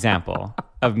 that's an example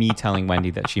of me telling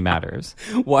Wendy that she matters.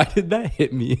 Why did that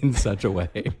hit me in such a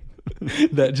way?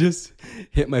 That just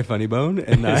hit my funny bone,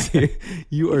 and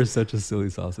you are such a silly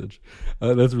sausage.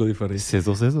 That's really funny.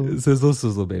 Sizzle, sizzle. Sizzle,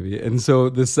 sizzle, baby. And so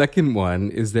the second one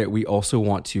is that we also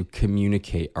want to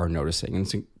communicate our noticing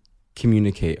and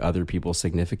communicate other people's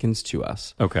significance to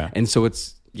us. Okay. And so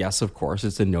it's, yes, of course,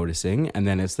 it's the noticing, and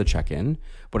then it's the check-in,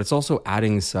 but it's also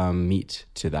adding some meat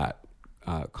to that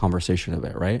conversation of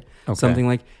it, right? Okay. Something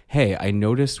like, hey, I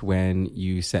noticed when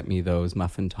you sent me those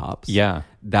muffin tops. Yeah.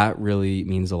 That really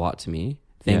means a lot to me.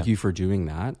 Thank you for doing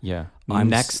that. Yeah.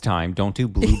 Next time, don't do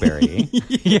blueberry.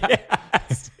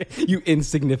 Yes. You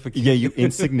insignificant. Yeah, you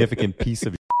insignificant piece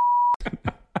of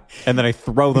and then I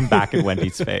throw them back in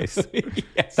Wendy's face.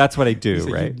 Yes. That's what I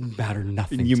do, right? You matter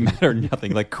nothing. You matter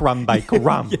nothing, like crumb by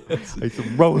crumb. Yes. I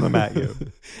throw them at you.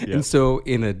 Yeah. And so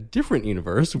in a different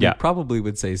universe, we probably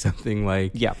would say something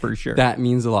like, yeah, for sure. That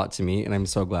means a lot to me, and I'm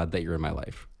so glad that you're in my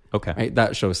life. Okay. Right?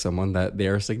 That shows someone that they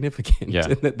are significant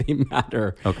and that they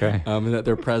matter. Okay. And that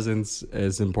their presence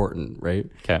is important, right?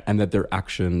 Okay. And that their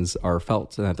actions are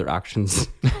felt, and that their actions...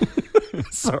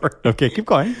 Sorry. Okay, keep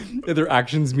going. Their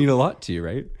actions mean a lot to you,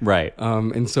 right? Right.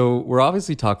 And so we're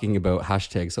obviously talking about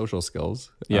hashtag social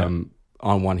skills on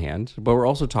one hand, but we're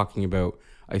also talking about,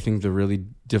 I think, the really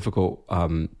difficult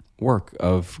work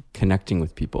of connecting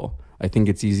with people. I think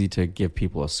it's easy to give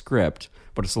people a script,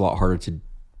 but it's a lot harder to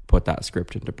put that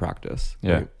script into practice.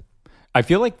 Yeah. Right? I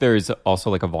feel like there's also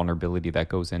like a vulnerability that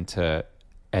goes into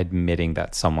admitting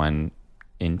that someone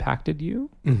impacted you.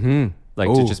 Mm-hmm.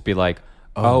 Like to just be like,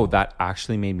 oh, that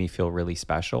actually made me feel really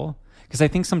special. Because I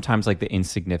think sometimes like the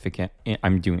insignificant,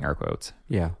 I'm doing air quotes.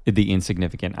 Yeah. The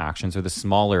insignificant actions or the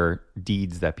smaller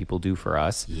deeds that people do for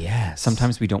us. Yes.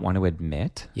 Sometimes we don't want to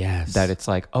admit yes. that it's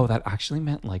like, oh, that actually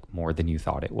meant like more than you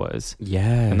thought it was.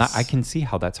 Yes. And that, I can see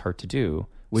how that's hard to do.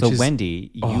 Which so is,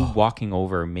 Wendy, you walking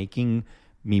over, making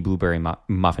me blueberry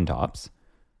muffin tops,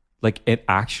 like it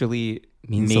actually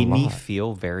made me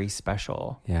feel very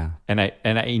special. Yeah. And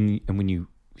when you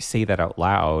say that out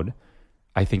loud,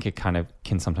 I think it kind of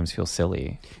can sometimes feel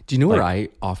silly. Do you know where I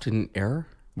often err?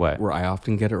 What? Where I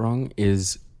often get it wrong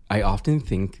is I often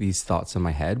think these thoughts in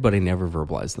my head, but I never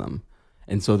verbalize them.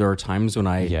 And so there are times when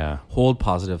I hold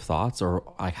positive thoughts,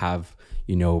 or I have,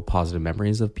 positive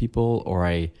memories of people, or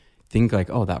I think like,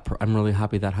 oh, I'm really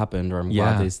happy that happened, or I'm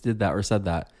glad they did that or said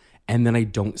that. And then I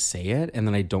don't say it, and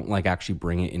then I don't like actually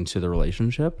bring it into the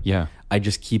relationship. Yeah. I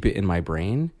just keep it in my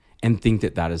brain and think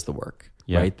that is the work.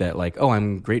 Right? That like, oh,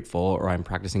 I'm grateful, or I'm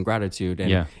practicing gratitude,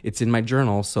 and it's in my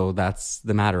journal, so that's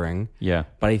the mattering. Yeah.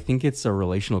 But I think it's a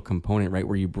relational component, right,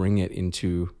 where you bring it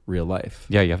into real life.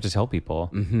 Yeah, you have to tell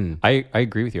people. Mm-hmm. I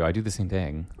agree with you. I do the same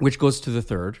thing. Which goes to the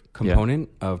third component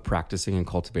of practicing and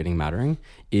cultivating mattering,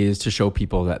 is to show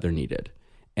people that they're needed.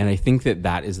 And I think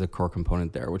that is the core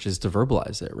component there, which is to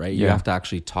verbalize it, right? You have to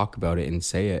actually talk about it and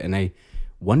say it. And I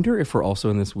wonder if we're also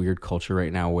in this weird culture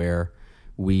right now where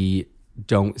we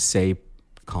don't say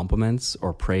compliments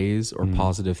or praise or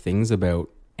positive things about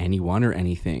anyone or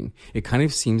anything. It kind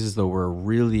of seems as though we're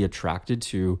really attracted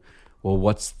to, well,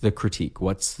 what's the critique?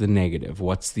 What's the negative?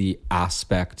 What's the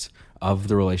aspect of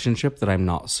the relationship that I'm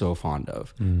not so fond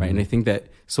of, right? And I think that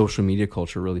social media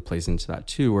culture really plays into that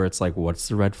too, where it's like, what's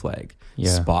the red flag? Yeah.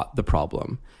 Spot the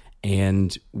problem.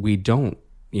 And we don't,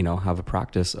 have a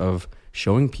practice of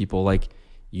showing people like,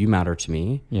 you matter to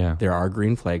me. Yeah. There are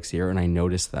green flags here, and I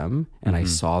noticed them, and I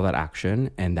saw that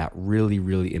action, and that really,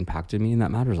 really impacted me, and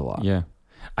that matters a lot. Yeah.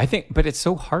 I think, but it's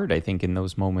so hard, I think, in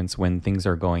those moments when things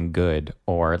are going good,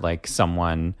 or like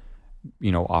someone,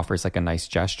 offers like a nice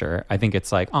gesture. I think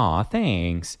it's like, aw,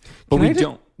 thanks. But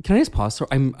Can I just pause? So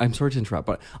I'm sorry to interrupt,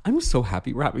 but I'm so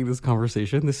happy we're having this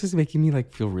conversation. This is making me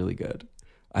like feel really good.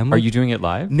 Are you doing it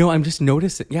live? No, I'm just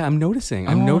noticing. Yeah, I'm noticing.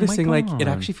 I'm noticing my like God. it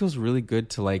actually feels really good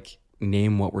to like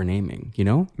name what we're naming,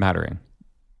 Mattering.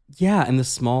 Yeah, and the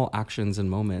small actions and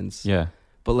moments. Yeah.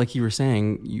 But like you were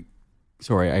saying,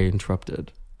 sorry, I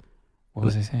interrupted. What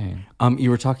was I saying? You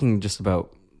were talking just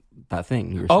about that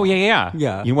thing. You were Oh, saying. yeah.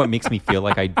 Yeah. You know what makes me feel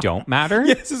like I don't matter?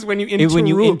 Yes, is when you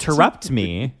interrupt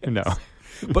me. No.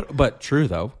 But true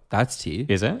though. That's tea.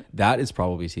 Is it? That is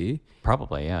probably tea.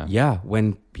 Probably, yeah. Yeah,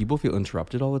 when people feel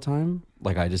interrupted all the time,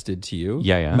 like I just did to you,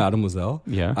 Yeah. Mademoiselle.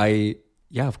 Yeah.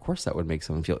 Of course that would make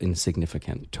someone feel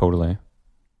insignificant. Totally.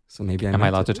 So maybe Am I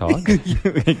allowed to talk?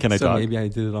 Can I so talk? Maybe I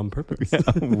did it on purpose.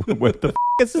 What the f***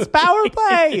 is this power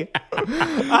play?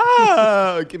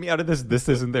 Get me out of this. This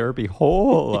isn't therapy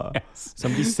hole. Yes.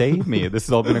 Somebody save me. This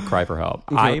is all going to cry for help.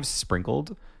 I've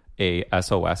sprinkled a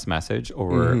SOS message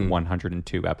over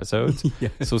 102 episodes.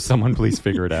 Yes. So someone please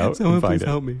figure it out. Someone and find please it.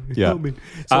 help me. Yeah. Help me.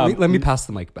 So let me pass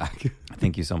the mic back.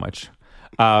 Thank you so much.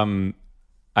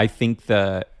 I think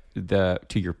to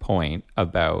your point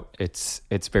about it's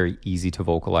very easy to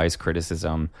vocalize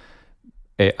criticism.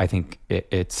 I think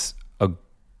it's a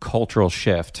cultural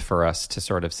shift for us to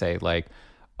sort of say like,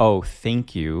 oh,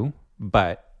 thank you,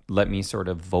 but let me sort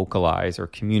of vocalize or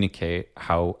communicate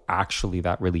how actually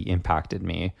that really impacted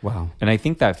me. Wow. And I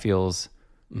think that feels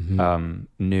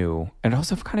new. And it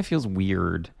also kind of feels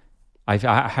weird. I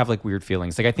have like weird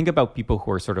feelings. Like I think about people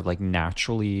who are sort of like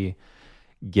naturally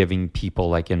giving people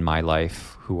like in my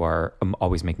life who are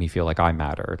always make me feel like I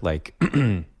matter, like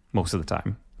most of the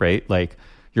time, right? Like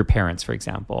your parents, for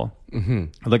example.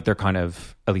 Like they're kind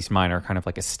of, at least mine are kind of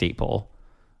like a staple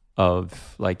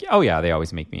of like, oh yeah, they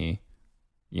always make me,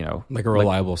 like a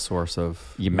reliable source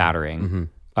of mattering.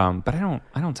 But I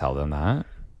don't tell them that.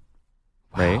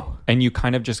 Right. Wow. And you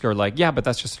kind of just go like, yeah, but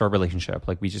that's just our relationship.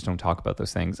 Like we just don't talk about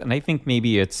those things. And I think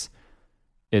maybe it's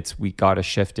we got to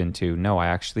shift into, no, I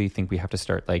actually think we have to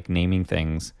start like naming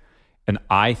things. And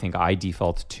I think I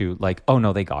default to like, oh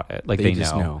no, they got it. Like they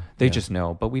just know. They just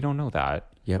know, but we don't know that.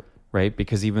 Yep. Right.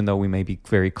 Because even though we may be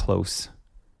very close,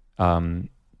 and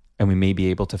we may be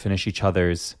able to finish each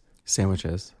other's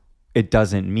sandwiches, it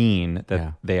doesn't mean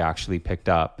that they actually picked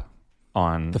up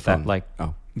on the phone. That, like,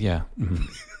 oh yeah.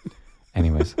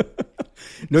 Anyways,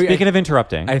 speaking of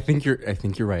interrupting, I think you're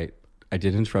right. I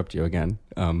did interrupt you again,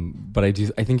 but I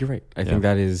think you're right. I think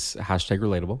that is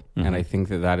 #relatable, and I think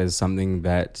that is something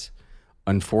that,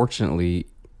 unfortunately,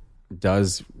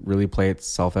 does really play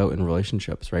itself out in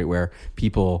relationships, right? Where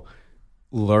people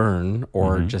learn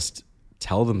or just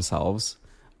tell themselves,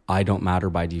 I don't matter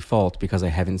by default because I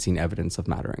haven't seen evidence of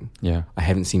mattering. Yeah. I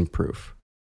haven't seen proof.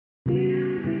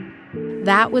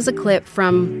 That was a clip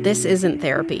from This Isn't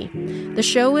Therapy. The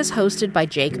show is hosted by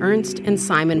Jake Ernst and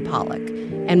Simon Pollock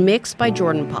and mixed by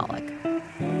Jordan Pollock.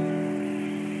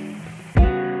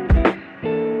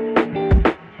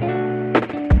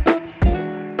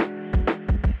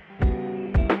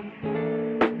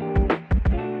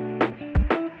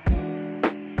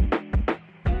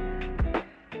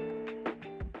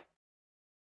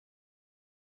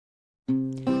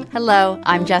 Hello,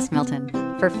 I'm Jess Milton.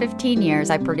 For 15 years,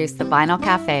 I produced The Vinyl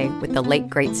Cafe with the late,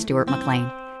 great Stuart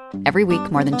McLean. Every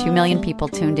week, more than 2 million people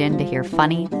tuned in to hear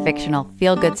funny, fictional,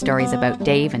 feel-good stories about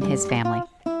Dave and his family.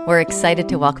 We're excited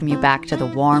to welcome you back to the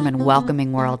warm and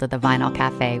welcoming world of The Vinyl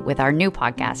Cafe with our new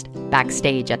podcast,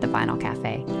 Backstage at The Vinyl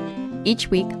Cafe. Each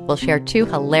week, we'll share 2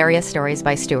 hilarious stories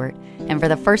by Stuart, and for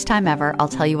the first time ever, I'll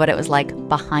tell you what it was like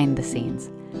behind the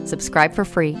scenes. Subscribe for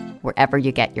free wherever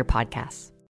you get your podcasts.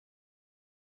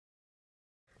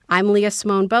 I'm Leah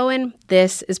Simone Bowen.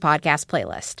 This is Podcast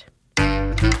Playlist.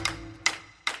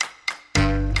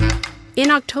 In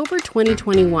October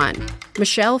 2021,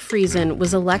 Michelle Friesen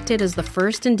was elected as the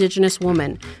first Indigenous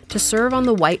woman to serve on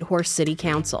the Whitehorse City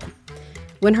Council.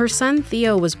 When her son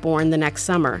Theo was born the next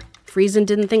summer, Friesen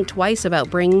didn't think twice about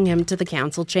bringing him to the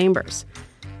council chambers.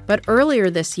 But earlier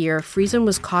this year, Friesen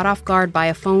was caught off guard by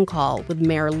a phone call with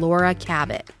Mayor Laura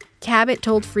Cabot. Cabot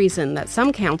told Friesen that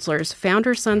some councillors found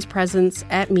her son's presence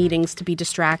at meetings to be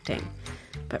distracting.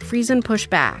 But Friesen pushed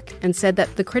back and said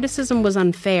that the criticism was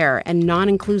unfair and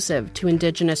non-inclusive to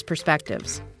Indigenous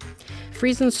perspectives.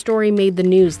 Friesen's story made the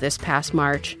news this past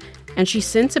March, and she's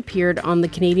since appeared on the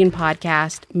Canadian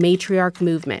podcast Matriarch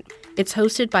Movement. It's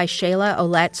hosted by Shayla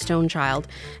Olette Stonechild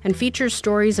and features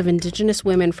stories of Indigenous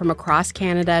women from across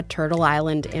Canada, Turtle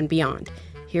Island, and beyond.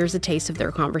 Here's a taste of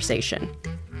their conversation.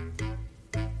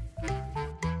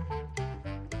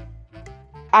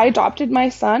 I adopted my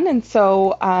son, and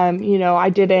so, I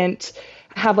didn't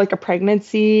have like a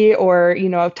pregnancy or,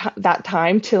 that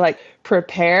time to like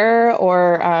prepare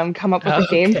or come up with a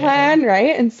game plan,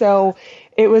 right? And so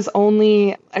it was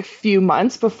only a few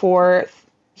months before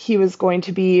he was going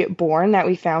to be born that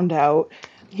we found out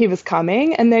he was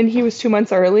coming, and then he was 2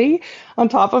 months early on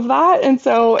top of that. And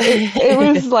so it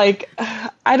was like,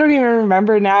 I don't even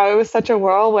remember now. It was such a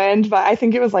whirlwind, but I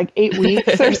think it was like 8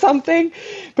 weeks or something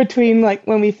between like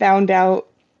when we found out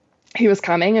he was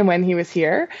coming and when he was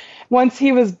here. Once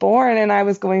he was born and I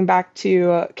was going back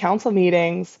to council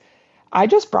meetings, I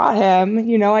just brought him.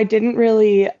 I didn't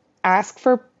really ask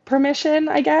for permission,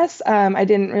 I guess. I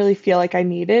didn't really feel like I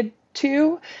needed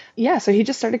to. Yeah, so he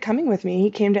just started coming with me.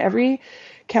 He came to every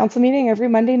council meeting every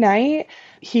Monday night.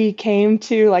 He came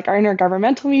to like our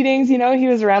intergovernmental meetings. He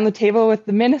was around the table with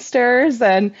the ministers,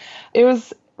 and it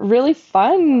was really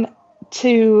fun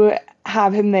to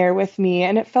have him there with me,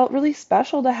 and it felt really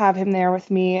special to have him there with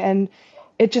me, and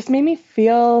it just made me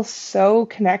feel so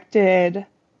connected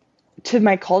to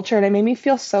my culture, and it made me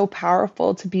feel so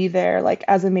powerful to be there, like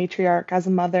as a matriarch, as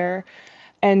a mother,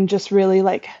 and just really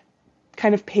like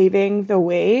kind of paving the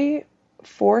way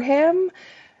for him.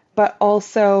 But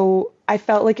also I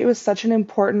felt like it was such an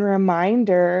important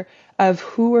reminder of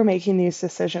who we're making these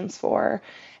decisions for.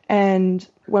 And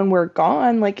when we're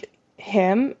gone, like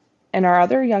him and our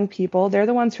other young people, they're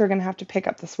the ones who are going to have to pick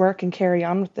up this work and carry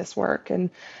on with this work. And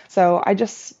so I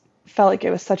just felt like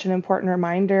it was such an important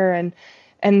reminder.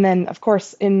 And then, of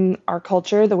course, in our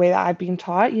culture, the way that I've been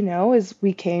taught, is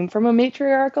we came from a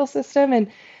matriarchal system,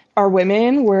 and our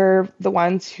women were the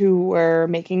ones who were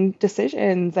making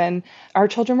decisions, and our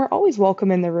children were always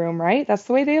welcome in the room, right? That's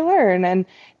the way they learn. And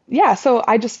yeah, so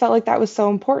I just felt like that was so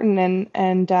important.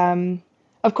 And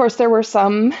of course, there were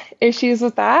some issues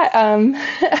with that.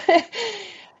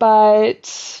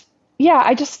 But yeah,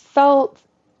 I just felt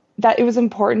that it was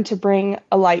important to bring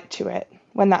a light to it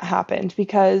when that happened,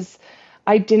 because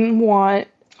I didn't want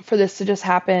for this to just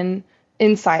happen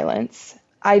in silence.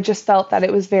 I just felt that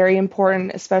it was very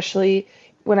important, especially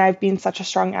when I've been such a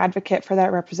strong advocate for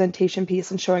that representation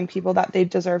piece and showing people that they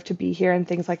deserve to be here and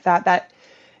things like that, that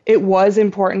it was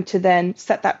important to then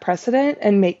set that precedent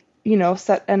and make,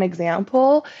 set an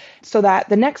example so that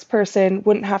the next person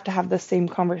wouldn't have to have the same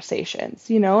conversations,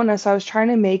 And so I was trying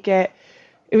to make it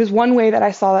was one way that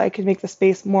I saw that I could make the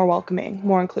space more welcoming,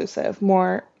 more inclusive,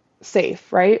 more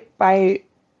safe, right? By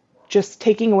just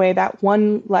taking away that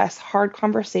one less hard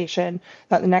conversation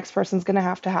that the next person's going to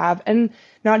have, and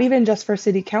not even just for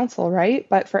city council, right?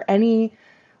 But for any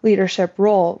leadership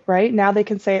role, right? Now they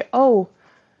can say, oh,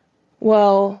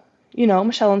 well,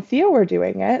 Michelle and Theo were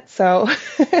doing it. So,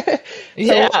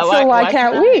 why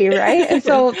can't we, right? And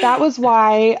so that was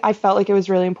why I felt like it was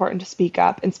really important to speak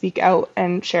up and speak out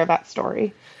and share that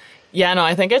story. Yeah, no,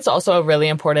 I think it's also really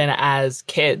important as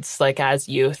kids, like as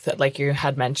youth, like you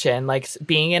had mentioned, like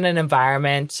being in an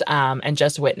environment and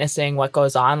just witnessing what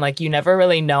goes on. Like you never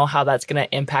really know how that's going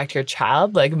to impact your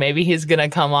child. Like maybe he's going to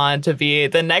come on to be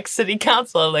the next city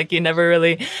council. Like you never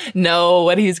really know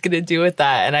what he's going to do with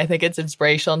that. And I think it's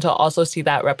inspirational to also see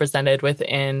that represented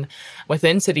within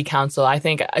city council. I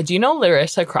think, do you know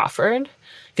Larissa Crawford?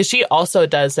 Because she also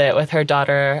does it with her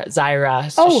daughter,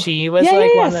 Zyra. So she was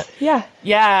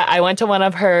Yeah, I went to one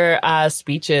of her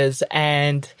speeches,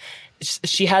 and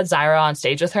she had Zyra on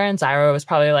stage with her, and Zyra was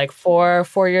probably like 4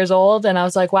 years old. And I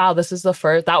was like, wow,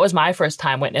 that was my first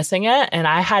time witnessing it. And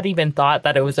I hadn't even thought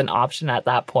that it was an option at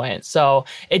that point. So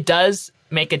it does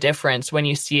make a difference when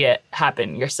you see it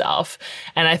happen yourself.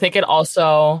 And I think it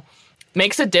also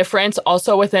makes a difference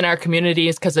also within our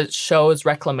communities because it shows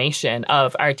reclamation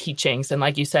of our teachings. And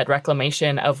like you said,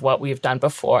 reclamation of what we've done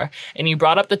before. And you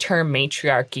brought up the term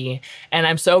matriarchy. And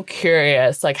I'm so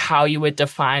curious, like how you would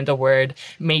define the word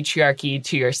matriarchy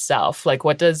to yourself. Like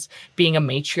what does being a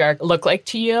matriarch look like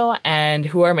to you? And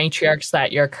who are matriarchs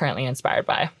that you're currently inspired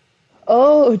by?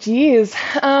 Oh, geez.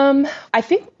 I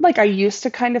think like I used to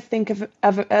kind of think of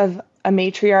a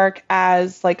matriarch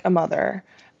as like a mother,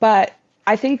 but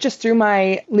I think just through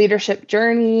my leadership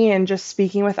journey and just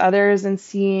speaking with others and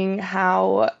seeing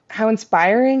how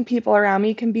inspiring people around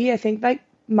me can be, I think like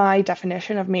my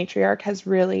definition of matriarch has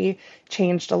really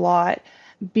changed a lot.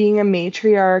 being a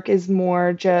matriarch is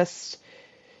more just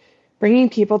bringing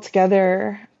people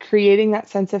together, creating that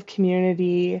sense of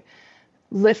community,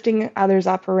 lifting others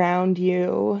up around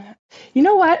you. You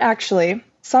know what, actually?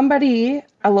 Somebody,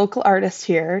 a local artist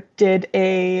here, did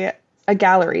a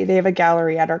gallery. They have a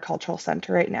gallery at our cultural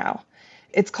center right now.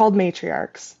 It's called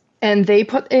Matriarchs. And they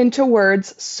put into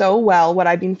words so well what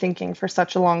I've been thinking for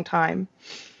such a long time.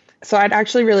 So I'd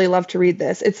actually really love to read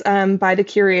this. It's by the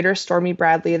curator, Stormy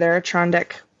Bradley. They're a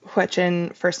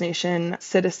Trondic-Hwet'en First Nation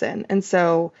citizen. And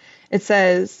so it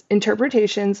says,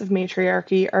 interpretations of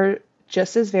matriarchy are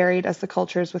just as varied as the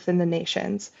cultures within the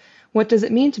nations. What does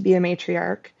it mean to be a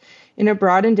matriarch? In a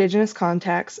broad Indigenous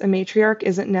context, a matriarch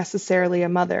isn't necessarily a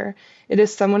mother. It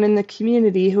is someone in the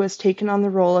community who has taken on the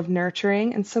role of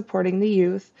nurturing and supporting the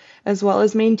youth, as well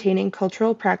as maintaining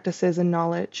cultural practices and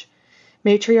knowledge.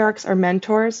 Matriarchs are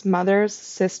mentors, mothers,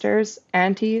 sisters,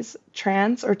 aunties,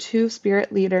 trans or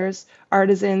two-spirit leaders,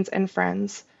 artisans, and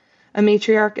friends. A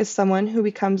matriarch is someone who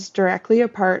becomes directly a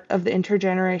part of the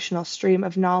intergenerational stream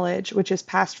of knowledge which is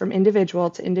passed from individual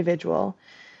to individual.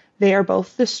 They are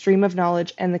both the stream of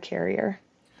knowledge and the carrier.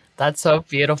 That's so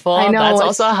beautiful. I know, that's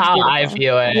it's also how beautiful. I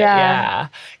view it. Yeah.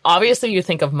 Obviously, you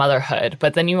think of motherhood,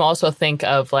 but then you also think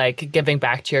of like giving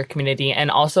back to your community, and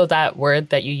also that word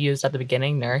that you used at the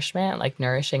beginning, nourishment, like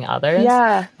nourishing others.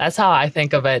 Yeah. That's how I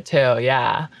think of it too.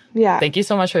 Yeah. Yeah. Thank you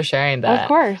so much for sharing that. Of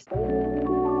course.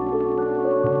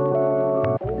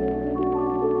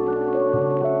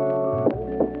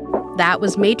 That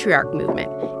was Matriarch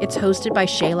Movement. It's hosted by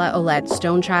Shayla Olette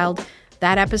Stonechild.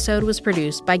 That episode was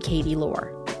produced by Katie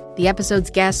Lohr. The episode's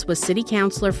guest was City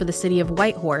Councilor for the City of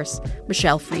Whitehorse,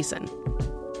 Michelle Friesen.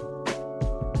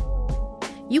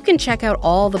 You can check out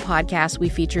all the podcasts we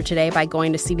feature today by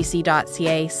going to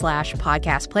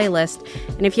cbc.ca/podcast playlist.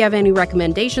 And if you have any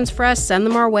recommendations for us, send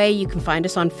them our way. You can find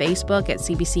us on Facebook at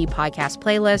CBC Podcast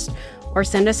Playlist, or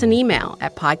send us an email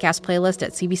at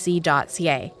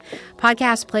podcastplaylist@cbc.ca.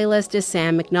 Podcast Playlist is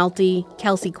Sam McNulty,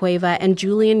 Kelsey Cueva, and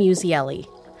Julian Uzielli.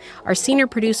 Our senior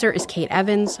producer is Kate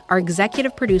Evans. Our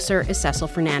executive producer is Cecil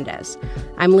Fernandez.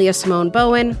 I'm Leah Simone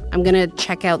Bowen. I'm going to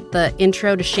check out the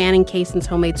intro to Shannon Cason's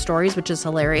Homemade Stories, which is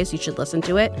hilarious. You should listen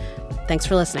to it. Thanks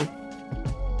for listening.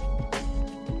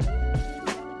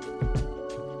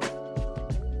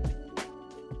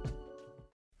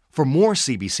 For more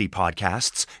CBC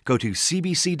podcasts, go to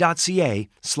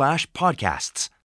cbc.ca/podcasts.